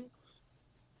African-American men,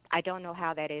 I don't know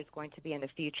how that is going to be in the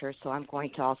future, so I'm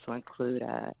going to also include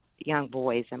young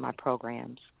boys in my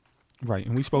programs. Right,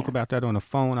 and we spoke about that on the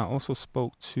phone. I also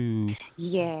spoke to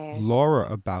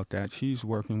Laura about that. She's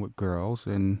working with girls,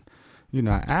 and,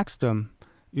 I asked them,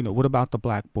 what about the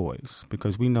black boys?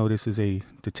 Because we know the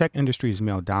tech industry is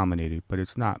male dominated, but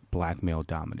it's not black male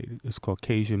dominated. It's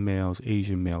Caucasian males,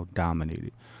 Asian male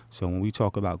dominated. So when we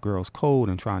talk about girls code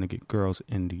and trying to get girls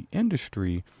in the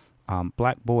industry,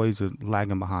 black boys are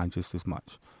lagging behind just as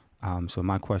much. So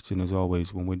my question is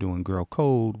always, when we're doing girl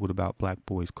code, what about black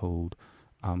boys code?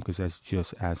 Because that's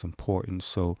just as important.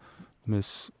 So,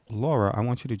 Miss Laura, I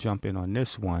want you to jump in on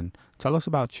this one. Tell us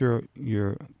about your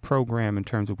program in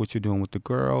terms of what you're doing with the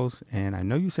girls. And I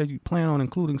know you said you plan on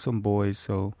including some boys,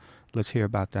 so let's hear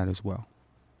about that as well.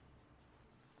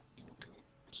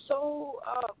 So,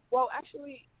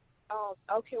 actually,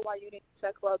 LKY Unity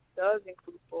Tech Club does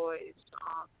include boys.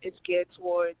 It's geared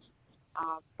towards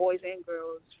boys and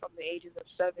girls from the ages of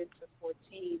 7 to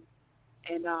 14.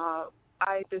 And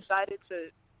I decided to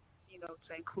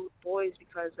include boys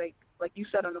because, like you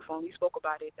said on the phone, you spoke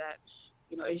about it, that,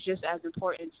 it's just as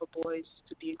important for boys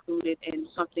to be included in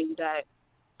something that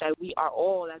we are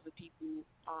all, as a people,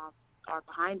 are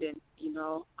behind in,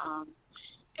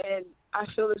 and I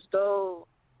feel as though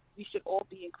we should all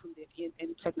be included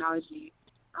in technology.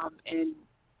 And,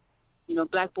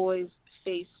 black boys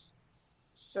face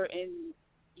certain,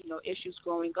 issues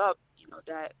growing up,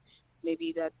 that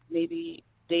maybe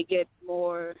they get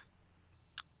more,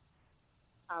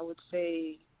 I would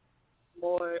say,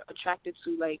 more attracted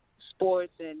to like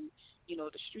sports and,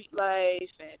 the street life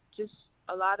and just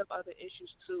a lot of other issues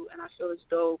too. And I feel as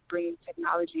though bringing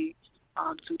technology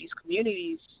to these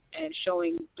communities and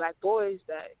showing black boys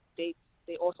that they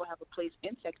also have a place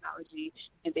in technology,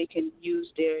 and they can use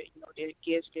their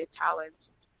gifts, their talents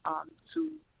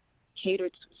to cater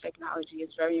to technology is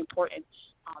very important,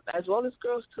 as well as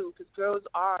girls too, because girls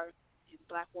are, and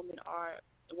black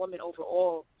women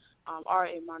overall are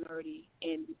a minority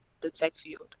in the tech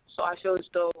field. So I feel as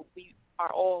though we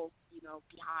are all,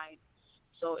 behind.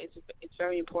 So it's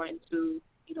very important to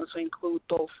include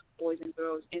both boys and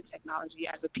girls in technology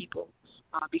as a people,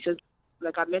 because,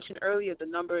 like I mentioned earlier, the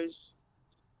numbers,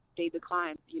 they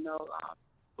decline.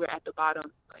 We're at the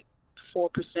bottom, like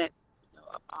 4%,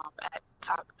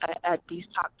 at these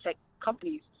top tech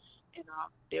companies, and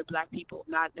they're black people,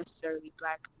 not necessarily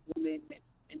black women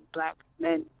and black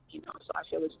men. So I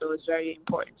feel as though it's very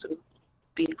important to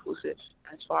be inclusive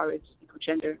as far as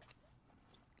gender.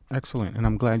 Excellent. And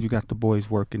I'm glad you got the boys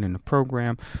working in the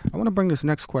program. I want to bring this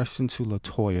next question to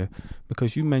LaToya,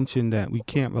 because you mentioned that we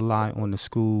can't rely on the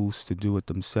schools to do it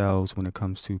themselves when it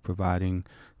comes to providing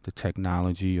the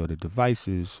technology or the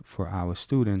devices for our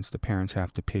students. The parents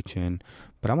have to pitch in.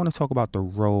 But I want to talk about the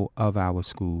role of our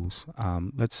schools.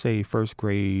 Let's say first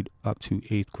grade up to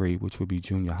eighth grade, which would be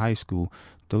junior high school.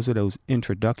 Those are those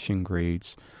introduction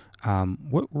grades.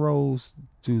 What roles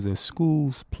do the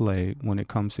schools play when it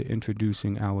comes to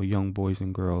introducing our young boys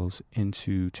and girls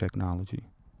into technology?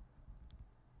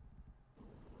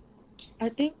 I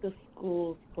think the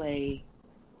schools play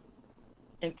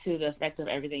into the effect of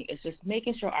everything. It's just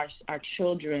making sure our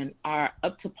children are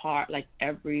up to par like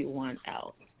everyone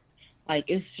else. Like,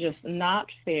 it's just not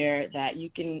fair that you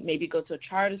can maybe go to a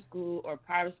charter school or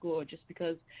private school, or just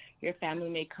because your family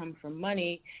may come from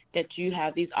money, that you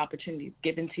have these opportunities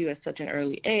given to you at such an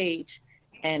early age,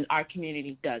 and our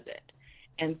community doesn't.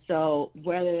 And so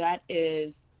whether that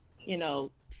is,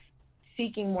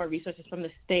 seeking more resources from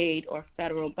the state or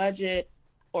federal budget,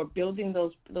 or building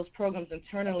those programs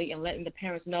internally and letting the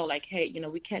parents know, like, hey,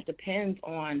 we can't depend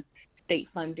on state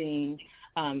funding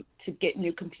to get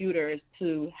new computers,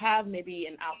 to have maybe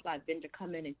an outside vendor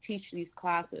come in and teach these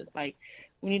classes. Like,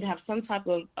 we need to have some type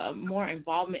of more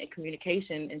involvement and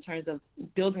communication in terms of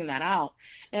building that out.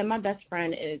 And my best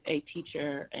friend is a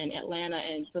teacher in Atlanta,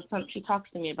 and so she talks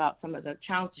to me about some of the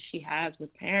challenges she has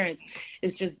with parents,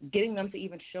 is just getting them to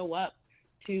even show up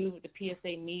to the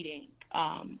PSA meeting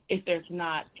if there's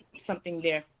not something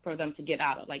there for them to get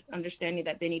out of. Like, understanding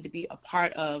that they need to be a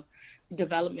part of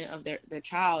development of their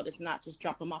child. It's not just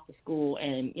drop them off to school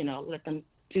and let them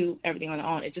do everything on their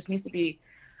own. It just needs to be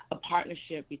a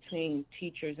partnership between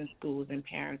teachers and schools and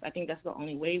parents. I think that's the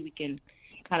only way we can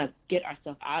kind of get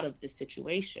ourselves out of this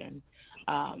situation.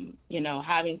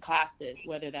 Having classes,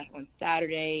 whether that's on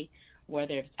Saturday,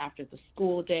 whether it's after the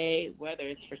school day, whether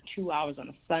it's for 2 hours on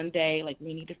a Sunday. Like,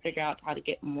 we need to figure out how to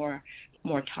get more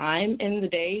time in the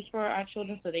days for our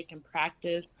children so they can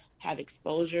practice, have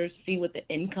exposure, see what the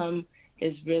income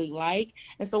is really like.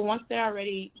 And so once they're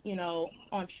already,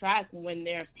 on track, when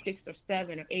they're 6 or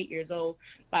 7 or 8 years old,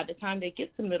 by the time they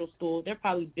get to middle school, they're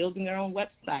probably building their own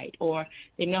website, or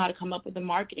they know how to come up with a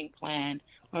marketing plan,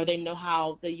 or they know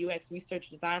how the UX research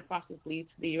design process leads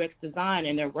to the UX design,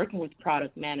 and they're working with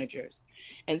product managers.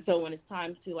 And so when it's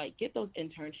time to get those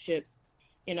internships,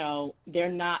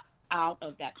 they're not out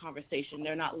of that conversation.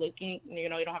 They're not looking, you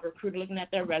don't have a recruiter looking at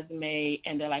their resume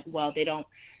and they're like, well, they don't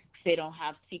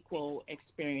have SQL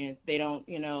experience. They don't,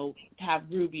 have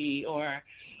Ruby or,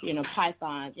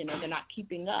 Python, they're not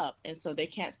keeping up. And so they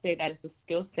can't say that it's a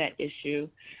skill set issue.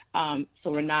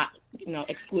 So we're not,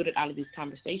 excluded out of these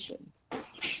conversations.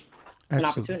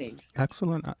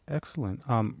 Excellent.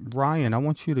 Ryan, I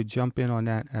want you to jump in on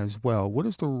that as well. What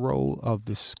is the role of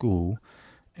the school?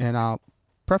 And I'll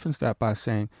preface that by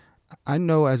saying, I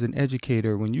know as an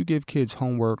educator, when you give kids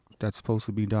homework that's supposed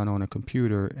to be done on a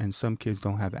computer and some kids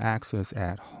don't have access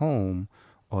at home,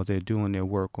 or they're doing their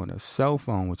work on a cell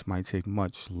phone, which might take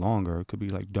much longer, it could be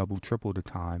like double, triple the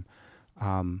time.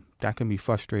 That can be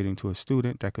frustrating to a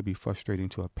student. That could be frustrating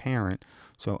to a parent.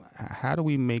 So how do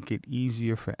we make it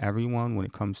easier for everyone when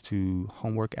it comes to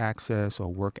homework access or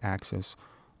work access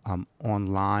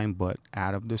online but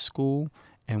out of the school?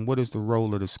 And what is the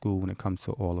role of the school when it comes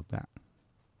to all of that?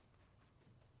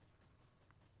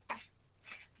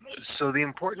 So the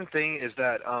important thing is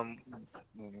that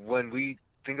when we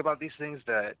think about these things,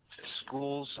 that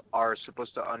schools are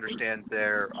supposed to understand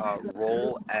their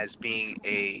role as being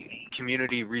a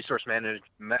community resource magnet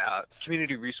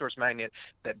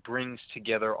that brings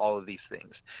together all of these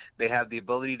things. They have the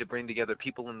ability to bring together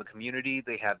people in the community.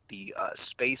 They have the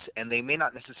space, and they may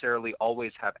not necessarily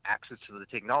always have access to the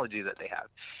technology that they have.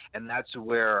 And that's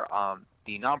where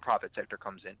the nonprofit sector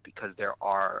comes in, because there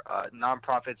are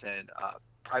nonprofits and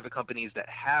private companies that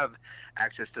have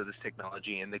access to this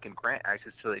technology, and they can grant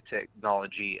access to the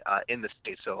technology in the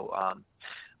state. So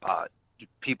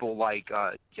people like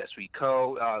Yes We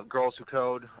Code, Girls Who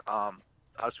Code,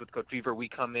 us with Code Fever, we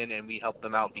come in and we help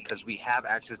them out because we have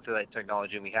access to that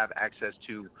technology, and we have access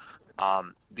to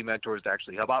the mentors to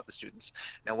actually help out the students.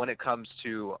 Now, when it comes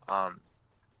to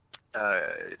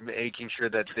making sure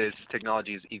that this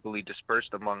technology is equally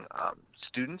dispersed among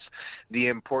students, the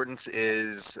importance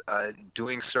is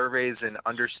doing surveys and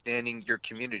understanding your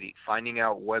community, finding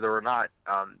out whether or not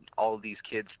all of these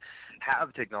kids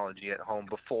have technology at home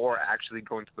before actually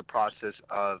going through the process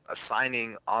of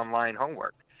assigning online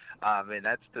homework. And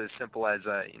that's as simple as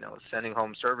sending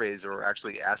home surveys, or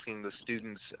actually asking the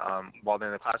students while they're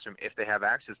in the classroom if they have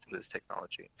access to this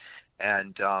technology.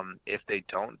 And if they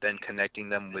don't, then connecting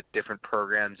them with different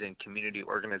programs and community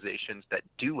organizations that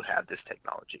do have this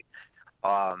technology.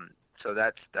 So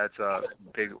that's a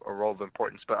big role of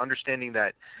importance. But understanding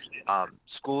that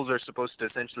schools are supposed to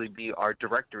essentially be our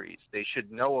directories. They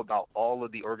should know about all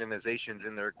of the organizations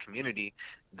in their community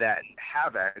that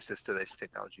have access to this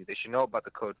technology. They should know about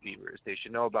the Code Fevers. They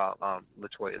should know about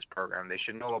Latoya's program. They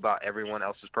should know about everyone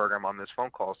else's program on this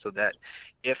phone call, so that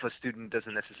if a student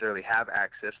doesn't necessarily have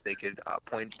access, they could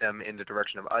point them in the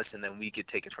direction of us, and then we could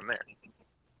take it from there.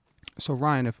 So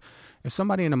Ryan, if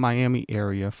somebody in the Miami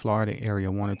area, Florida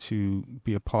area, wanted to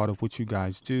be a part of what you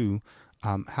guys do,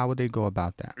 how would they go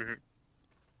about that? Mm-hmm.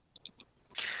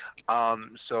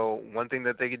 So one thing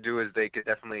that they could do is they could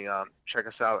definitely check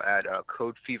us out at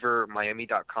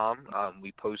codefevermiami.com.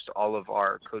 We post all of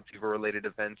our Code Fever related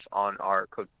events on our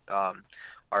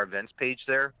events page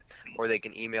there, or they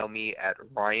can email me at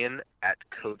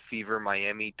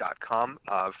ryan@codefevermiami.com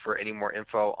for any more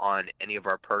info on any of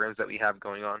our programs that we have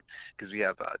going on, because we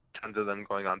have tons of them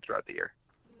going on throughout the year.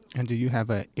 And do you have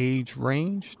an age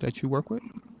range that you work with?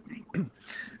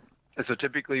 So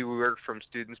typically we work from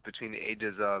students between the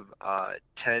ages of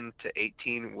 10 to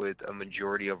 18, with a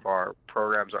majority of our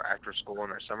programs are after school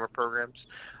and our summer programs.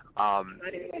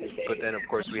 But then, of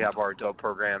course, we have our adult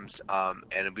programs,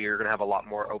 and we are going to have a lot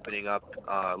more opening up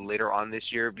later on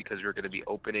this year, because we're going to be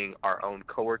opening our own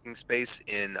co-working space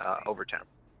in Overtown.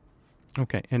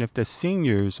 Okay, and if the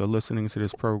seniors are listening to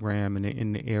this program and they're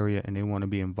in the area and they want to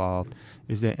be involved,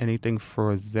 is there anything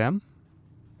for them?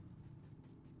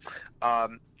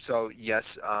 So yes,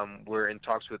 we're in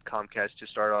talks with Comcast to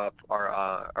start up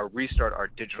restart our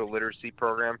digital literacy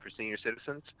program for senior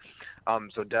citizens.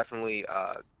 So definitely,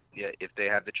 if they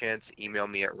have the chance, email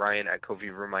me at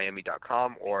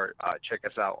ryan@codefevermiami.com, or check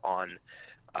us out on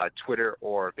Twitter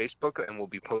or Facebook, and we'll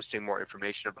be posting more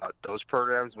information about those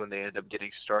programs when they end up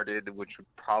getting started, which would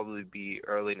probably be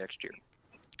early next year.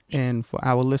 And for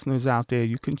our listeners out there,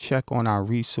 you can check on our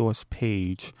resource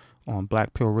page on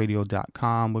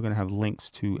blackpillradio.com. We're going to have links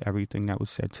to everything that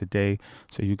was said today,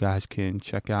 so you guys can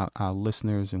check out our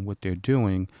listeners and what they're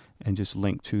doing, and just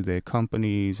link to their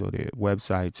companies or their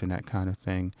websites and that kind of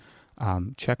thing.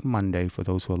 Check Monday for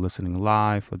those who are listening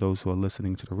live. For those who are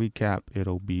listening to the recap,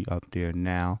 it'll be up there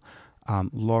now.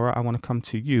 Laura, I want to come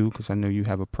to you because I know you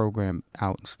have a program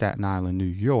out in Staten Island, New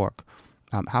York.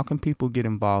 How can people get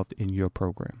involved in your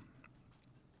program?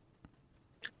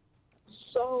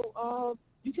 So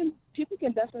people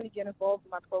can definitely get involved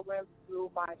in my program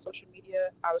through our social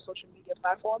media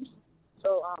platforms.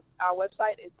 So our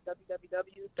website is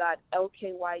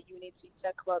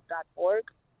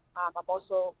www.lkyunitytechclub.org.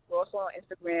 We're also on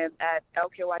Instagram at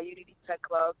LKY Tech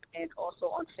Club, and also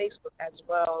on Facebook as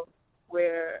well,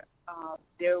 where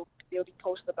there'll be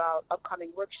posts about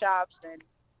upcoming workshops and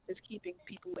just keeping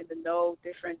people in the know,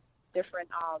 different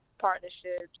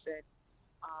partnerships and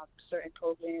certain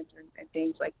programs and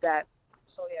things like that.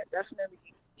 So yeah, definitely,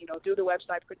 do the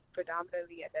website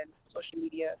predominantly, and then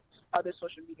other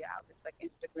social media outlets like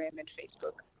Instagram and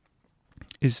Facebook.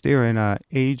 Is there an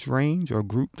age range or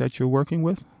group that you're working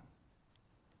with?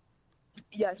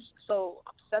 Yes, so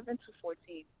 7 to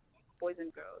 14, boys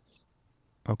and girls.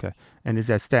 Okay, and is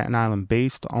that Staten Island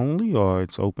based only, or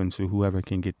it's open to whoever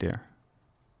can get there?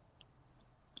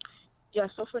 Yeah,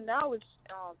 so for now it's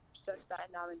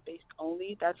Staten Island based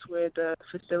only. That's where the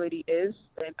facility is,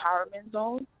 the empowerment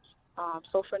zone.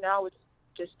 So for now it's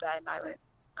just Staten Island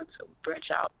until we branch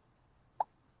out.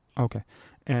 Okay,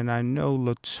 and I know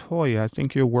Latoya, I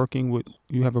think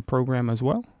you have a program as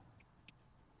well?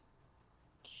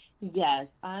 Yes,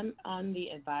 I'm on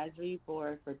the advisory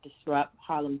board for Disrupt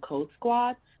Harlem Code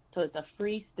Squad. So it's a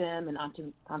free STEM and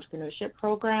entrepreneurship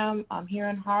program here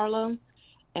in Harlem.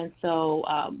 And so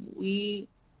we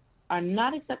are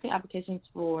not accepting applications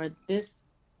for this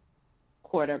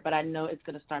quarter, but I know it's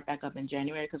going to start back up in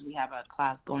January because we have a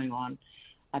class going on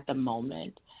at the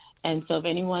moment. And so if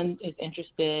anyone is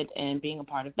interested in being a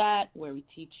part of that, where we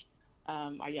teach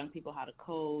our young people how to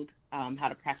code, how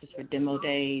to practice for demo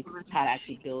days, how to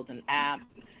actually build an app,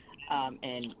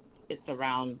 and it's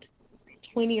around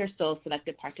 20 or so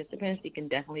selected participants. You can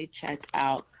definitely check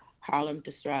out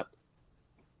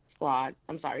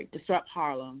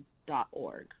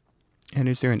disruptharlem.org. And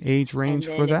is there an age range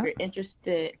for that? If you're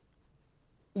interested,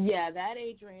 yeah, that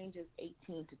age range is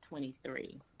 18 to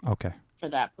 23. Okay. For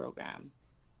that program.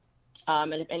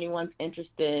 And if anyone's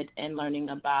interested in learning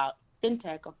about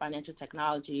fintech or financial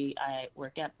technology, I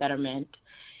work at Betterment,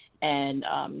 and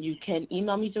you can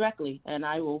email me directly, and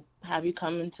I will have you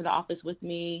come into the office with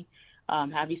me,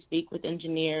 have you speak with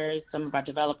engineers, some of our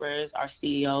developers, our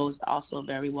CEOs, also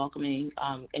very welcoming,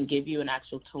 and give you an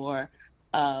actual tour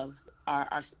of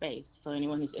our space. So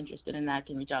anyone who's interested in that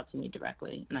can reach out to me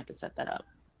directly, and I can set that up.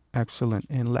 Excellent.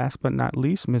 And last but not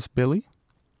least, Miss Billy.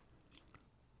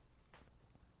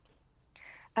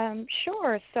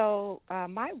 Sure. So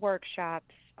my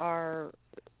workshops are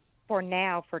for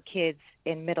now for kids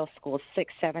in middle school, 6th,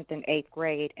 7th, and 8th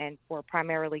grade, and for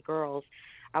primarily girls.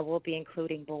 I will be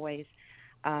including boys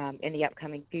in the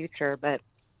upcoming future. But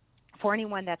for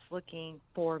anyone that's looking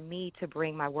for me to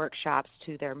bring my workshops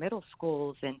to their middle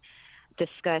schools and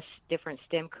discuss different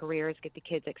STEM careers, get the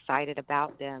kids excited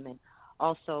about them, and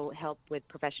also help with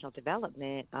professional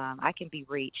development, I can be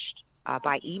reached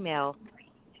by email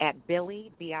at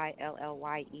Billy,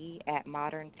 Billye, at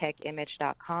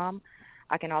moderntechimage.com.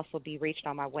 I can also be reached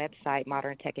on my website,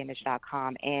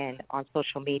 moderntechimage.com, and on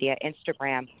social media.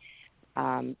 Instagram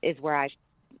is where I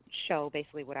show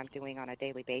basically what I'm doing on a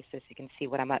daily basis. You can see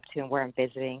what I'm up to and where I'm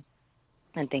visiting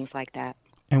and things like that.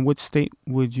 And what state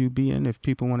would you be in if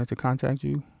people wanted to contact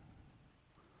you?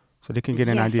 So they can get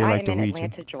an idea like the region.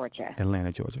 Atlanta, Georgia.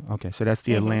 Atlanta, Georgia. Okay, so that's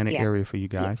the Atlanta yeah. area for you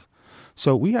guys.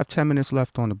 So we have 10 minutes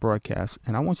left on the broadcast,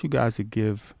 and I want you guys to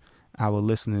give our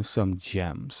listeners some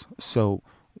gems. So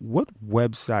what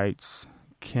websites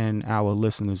can our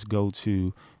listeners go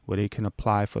to where they can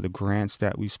apply for the grants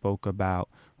that we spoke about,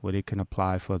 where they can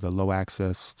apply for the low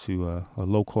access to or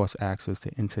low cost access to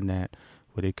internet,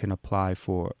 where they can apply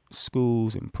for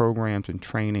schools and programs and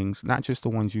trainings, not just the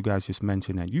ones you guys just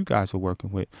mentioned that you guys are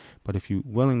working with, but if you're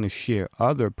willing to share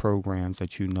other programs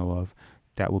that you know of,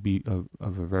 that will be of a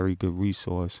very good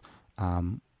resource.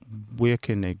 Where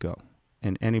can they go?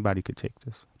 And anybody could take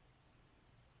this.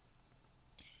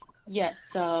 Yes,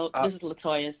 so this is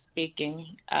Latoya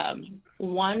speaking.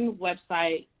 One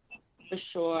website for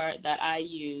sure that I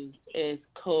use is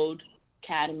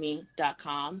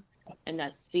codecademy.com, and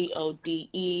that's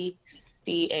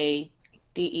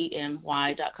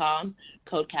codecademy.com,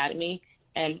 Codecademy.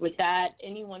 And with that,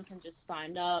 anyone can just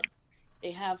sign up.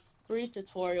 They have free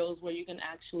tutorials where you can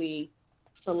actually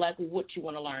select what you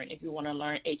want to learn. If you want to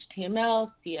learn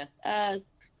HTML, CSS,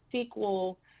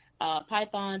 SQL,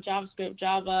 Python, JavaScript,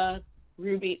 Java,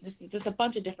 Ruby, just a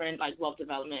bunch of different like web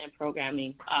development and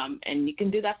programming, and you can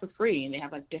do that for free. And they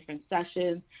have like different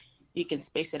sessions. You can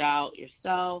space it out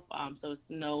yourself, so it's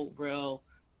no real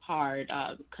hard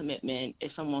commitment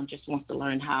if someone just wants to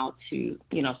learn how to,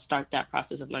 start that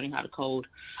process of learning how to code.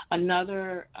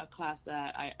 Another class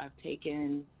that I've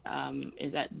taken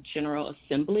is at General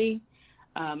Assembly.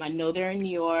 I know they're in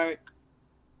New York.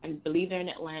 I believe they're in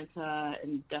Atlanta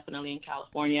and definitely in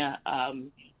California.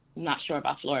 I'm not sure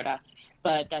about Florida,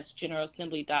 but that's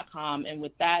generalassembly.com. And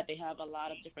with that, they have a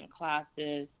lot of different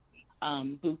classes,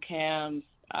 boot camps,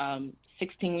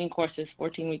 16-week courses,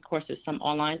 14-week courses, some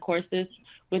online courses.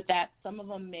 With that, some of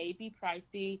them may be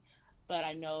pricey, but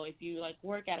I know if you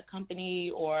work at a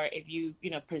company or if you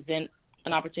present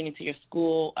an opportunity to your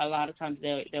school, a lot of times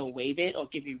they'll waive it or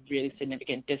give you really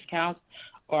significant discounts.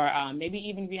 Or maybe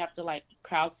even if you have to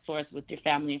crowdsource with your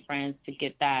family and friends to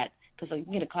get that, because you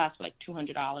can get a class for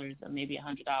 $200 or maybe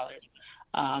 $100.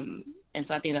 And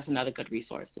so I think that's another good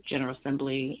resource, General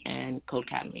Assembly and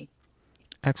Codecademy.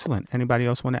 Excellent. Anybody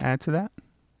else want to add to that?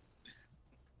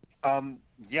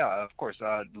 Yeah, of course.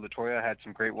 Latoya had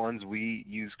some great ones. We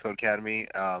use Codecademy.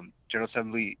 General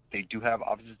Assembly, they do have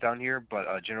offices down here, but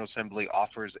General Assembly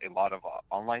offers a lot of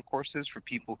online courses for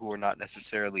people who are not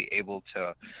necessarily able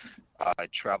to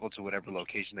travel to whatever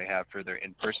location they have for their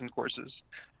in-person courses.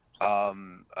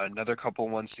 Another couple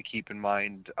ones to keep in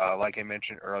mind, like I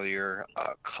mentioned earlier,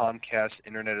 Comcast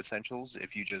Internet Essentials.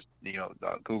 If you just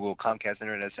Google Comcast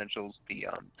Internet Essentials, the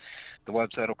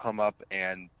website will come up,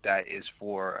 and that is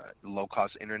for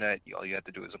low-cost internet. All you have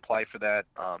to do is apply for that.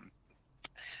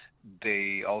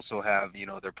 They also have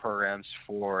their programs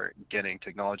for getting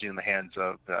technology in the hands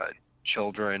of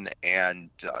children and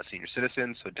senior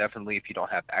citizens. So definitely, if you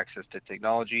don't have access to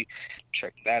technology,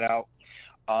 check that out.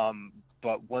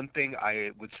 But one thing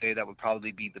I would say that would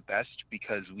probably be the best,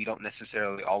 because we don't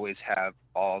necessarily always have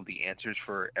all the answers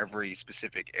for every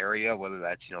specific area, whether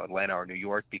that's Atlanta or New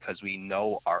York, because we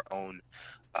know our own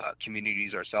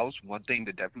communities ourselves. One thing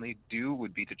to definitely do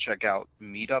would be to check out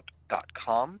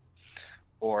meetup.com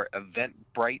or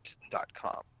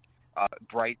eventbrite.com.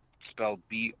 Bright spelled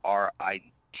BRITE.com.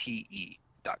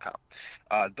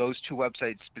 Those two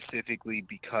websites specifically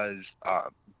because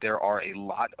there are a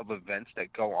lot of events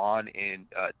that go on in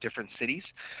different cities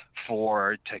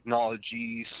for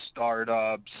technology,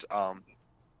 startups, and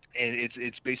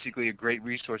it's basically a great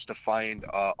resource to find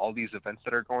all these events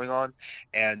that are going on,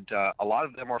 and a lot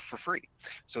of them are for free.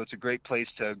 So it's a great place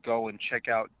to go and check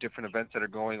out different events that are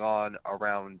going on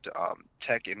around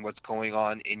tech and what's going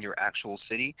on in your actual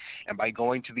city. And by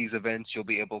going to these events, you'll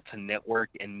be able to network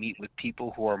and meet with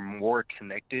people who are more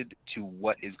connected to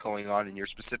what is going on in your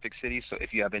specific city. So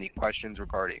if you have any questions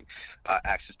regarding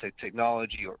access to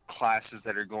technology or classes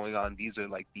that are going on, these are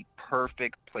like the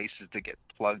perfect places to get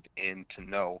plugged in to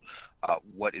know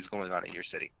what is going on in your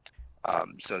city.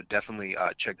 So definitely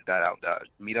check that out,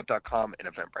 meetup.com and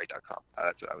eventbrite.com.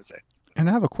 That's what I would say. And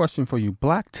I have a question for you.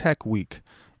 Black Tech Week,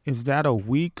 is that a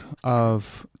week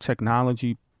of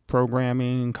technology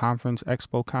programming, conference,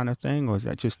 expo kind of thing, or is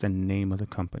that just the name of the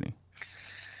company?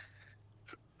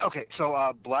 Okay, so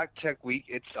Black Tech Week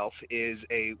itself is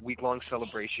a week-long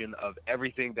celebration of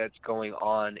everything that's going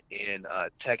on in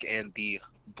tech and the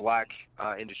Black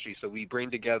industry. So we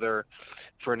bring together,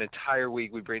 for an entire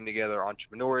week, we bring together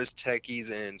entrepreneurs,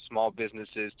 techies, and small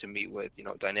businesses to meet with,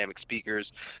 dynamic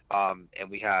speakers. And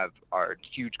we have our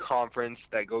huge conference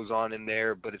that goes on in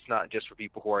there, but it's not just for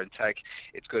people who are in tech.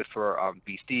 It's good for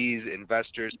VCs,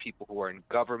 investors, people who are in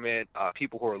government,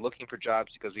 people who are looking for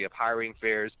jobs because we have hiring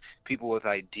fairs, people with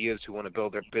ideas who want to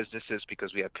build their businesses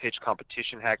because we have pitch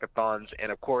competition hackathons,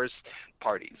 and of course,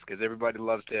 parties, because everybody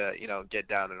loves to, get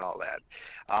down and all that.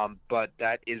 But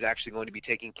that is actually going to be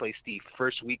taking place the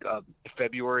first week of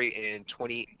February in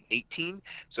 2018.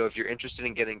 So if you're interested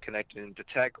in getting connected into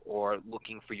tech or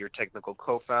looking for your technical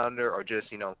co-founder or just,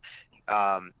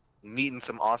 meeting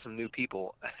some awesome new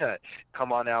people,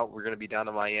 come on out. We're going to be down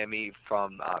in Miami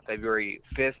from February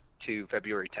 5th to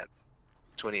February 10th,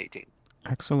 2018.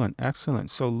 Excellent,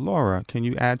 excellent. So Laura, can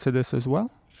you add to this as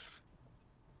well?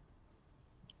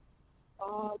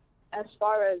 As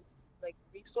far as like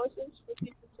resources for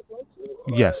people to go to?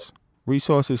 Or? Yes,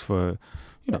 resources for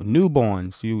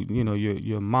newborns.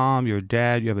 Your mom, your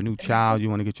dad. You have a new child. You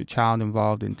want to get your child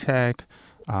involved in tech.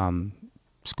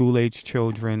 School age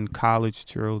children, college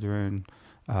children,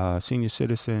 senior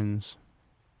citizens.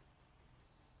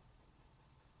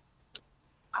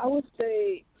 I would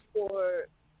say for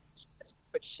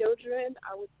children,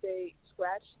 I would say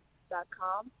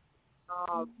Scratch.com.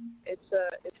 It's a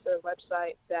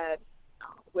website that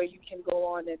where you can go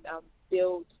on and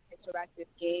build interactive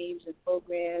games and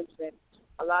programs and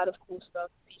a lot of cool stuff.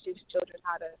 Teaches children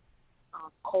how to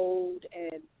code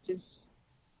and just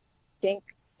think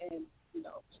and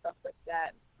stuff like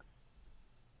that.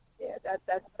 Yeah,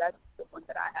 that's the one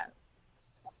that I have.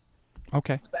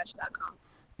 Okay. Scratch.com.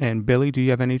 And Billy, do you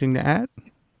have anything to add?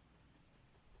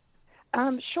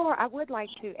 Sure. I would like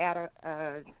to add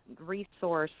a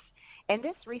resource. And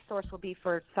this resource will be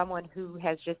for someone who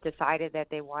has just decided that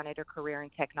they wanted a career in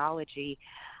technology,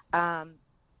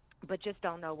 but just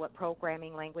don't know what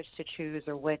programming language to choose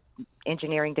or what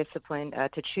engineering discipline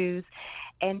to choose.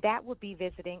 And that would be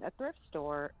visiting a thrift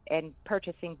store and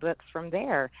purchasing books from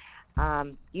there.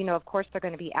 Of course, they're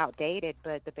going to be outdated,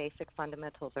 but the basic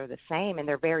fundamentals are the same, and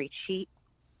they're very cheap.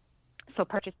 So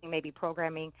purchasing maybe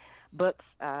programming books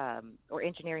or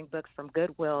engineering books from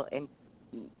Goodwill and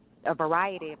a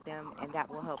variety of them, and that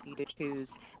will help you to choose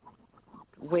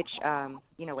which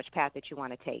path that you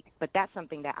want to take. But that's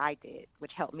something that I did,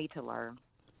 which helped me to learn.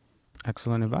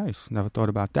 Excellent advice. Never thought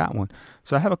about that one.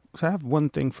 So I have one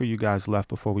thing for you guys left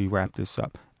before we wrap this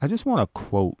up. I just want a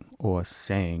quote or a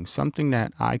saying, something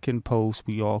that I can post,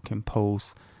 we all can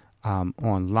post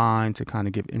online to kind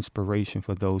of give inspiration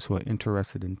for those who are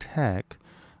interested in tech.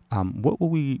 What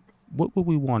would we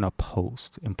want to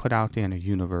post and put out there in the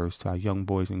universe to our young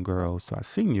boys and girls, to our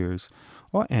seniors,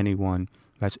 or anyone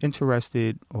that's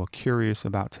interested or curious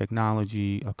about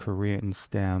technology, a career in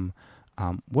STEM?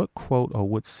 What quote or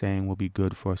what saying will be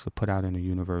good for us to put out in the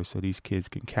universe so these kids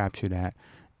can capture that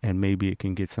and maybe it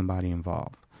can get somebody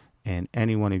involved? And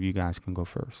any one of you guys can go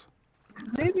first.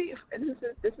 Maybe,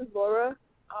 this is Laura.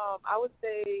 I would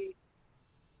say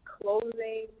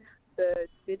closing the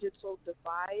digital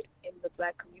divide in the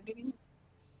Black community.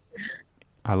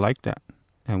 I like that.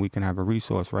 And we can have a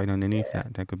resource right underneath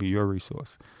that. That could be your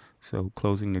resource. So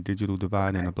closing the digital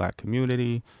divide in the Black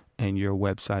community, and your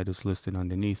website is listed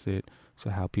underneath it, so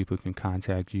how people can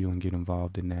contact you and get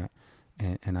involved in that.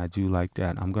 And I do like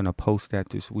that. I'm going to post that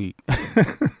this week.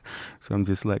 So I'm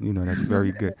just letting you know that's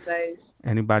very good. Nice.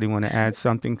 Anybody want to add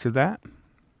something to that?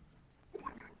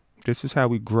 This is how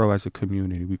we grow as a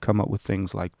community. We come up with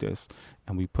things like this,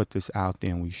 and we put this out there,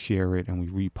 and we share it, and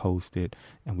we repost it,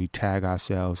 and we tag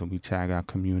ourselves, and we tag our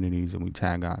communities, and we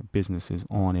tag our businesses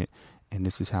on it, and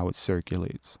this is how it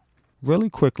circulates.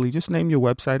 Really quickly, just name your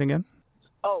website again.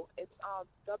 Oh, it's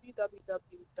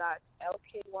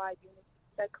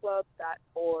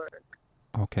www.lkyunitytechclub.org.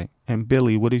 Okay. And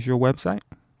Billy, what is your website?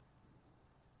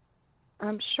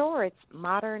 Sure. It's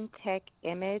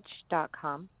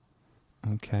moderntechimage.com.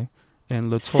 Okay. And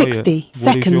Latoya, 60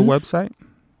 what is your seconds. website?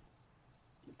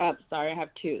 Sorry, I have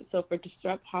two. So for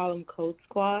Disrupt Harlem Code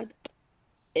Squad,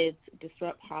 it's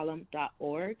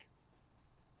disruptharlem.org.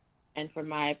 And for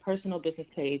my personal business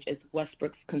page, it's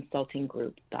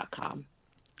westbrooksconsultinggroup.com.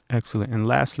 Excellent. And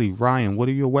lastly, Ryan, what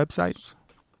are your websites?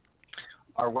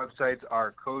 Our websites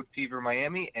are Code Fever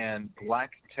Miami and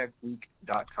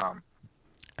blacktechweek.com.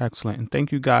 Excellent. And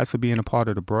thank you guys for being a part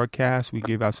of the broadcast. We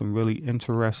gave out some really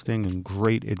interesting and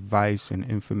great advice and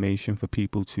information for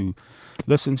people to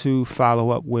listen to,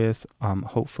 follow up with.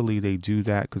 Hopefully they do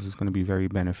that because it's going to be very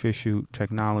beneficial.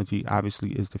 Technology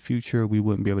obviously is the future. We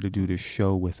wouldn't be able to do this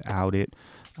show without it.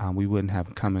 We wouldn't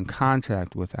have come in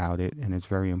contact without it, and it's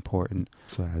very important.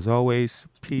 So as always,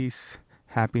 peace,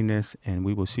 happiness, and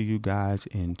we will see you guys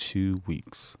in 2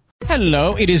 weeks.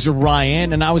 Hello, it is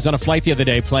Ryan, and I was on a flight the other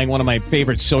day playing one of my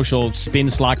favorite social spin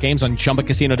slot games on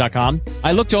ChumbaCasino.com.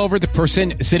 I looked over at the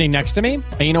person sitting next to me,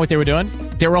 and you know what they were doing?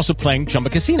 They were also playing Chumba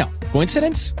Casino.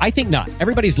 Coincidence? I think not.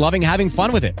 Everybody's loving having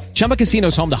fun with it. Chumba Casino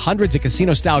is home to hundreds of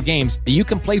casino-style games that you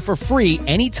can play for free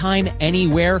anytime,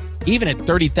 anywhere, even at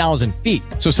 30,000 feet.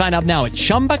 So sign up now at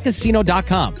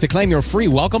ChumbaCasino.com to claim your free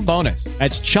welcome bonus.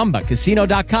 That's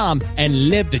ChumbaCasino.com and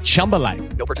live the Chumba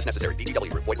life. No purchase necessary. VGW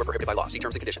Group. Void where prohibited by law. See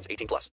terms and conditions. 18+.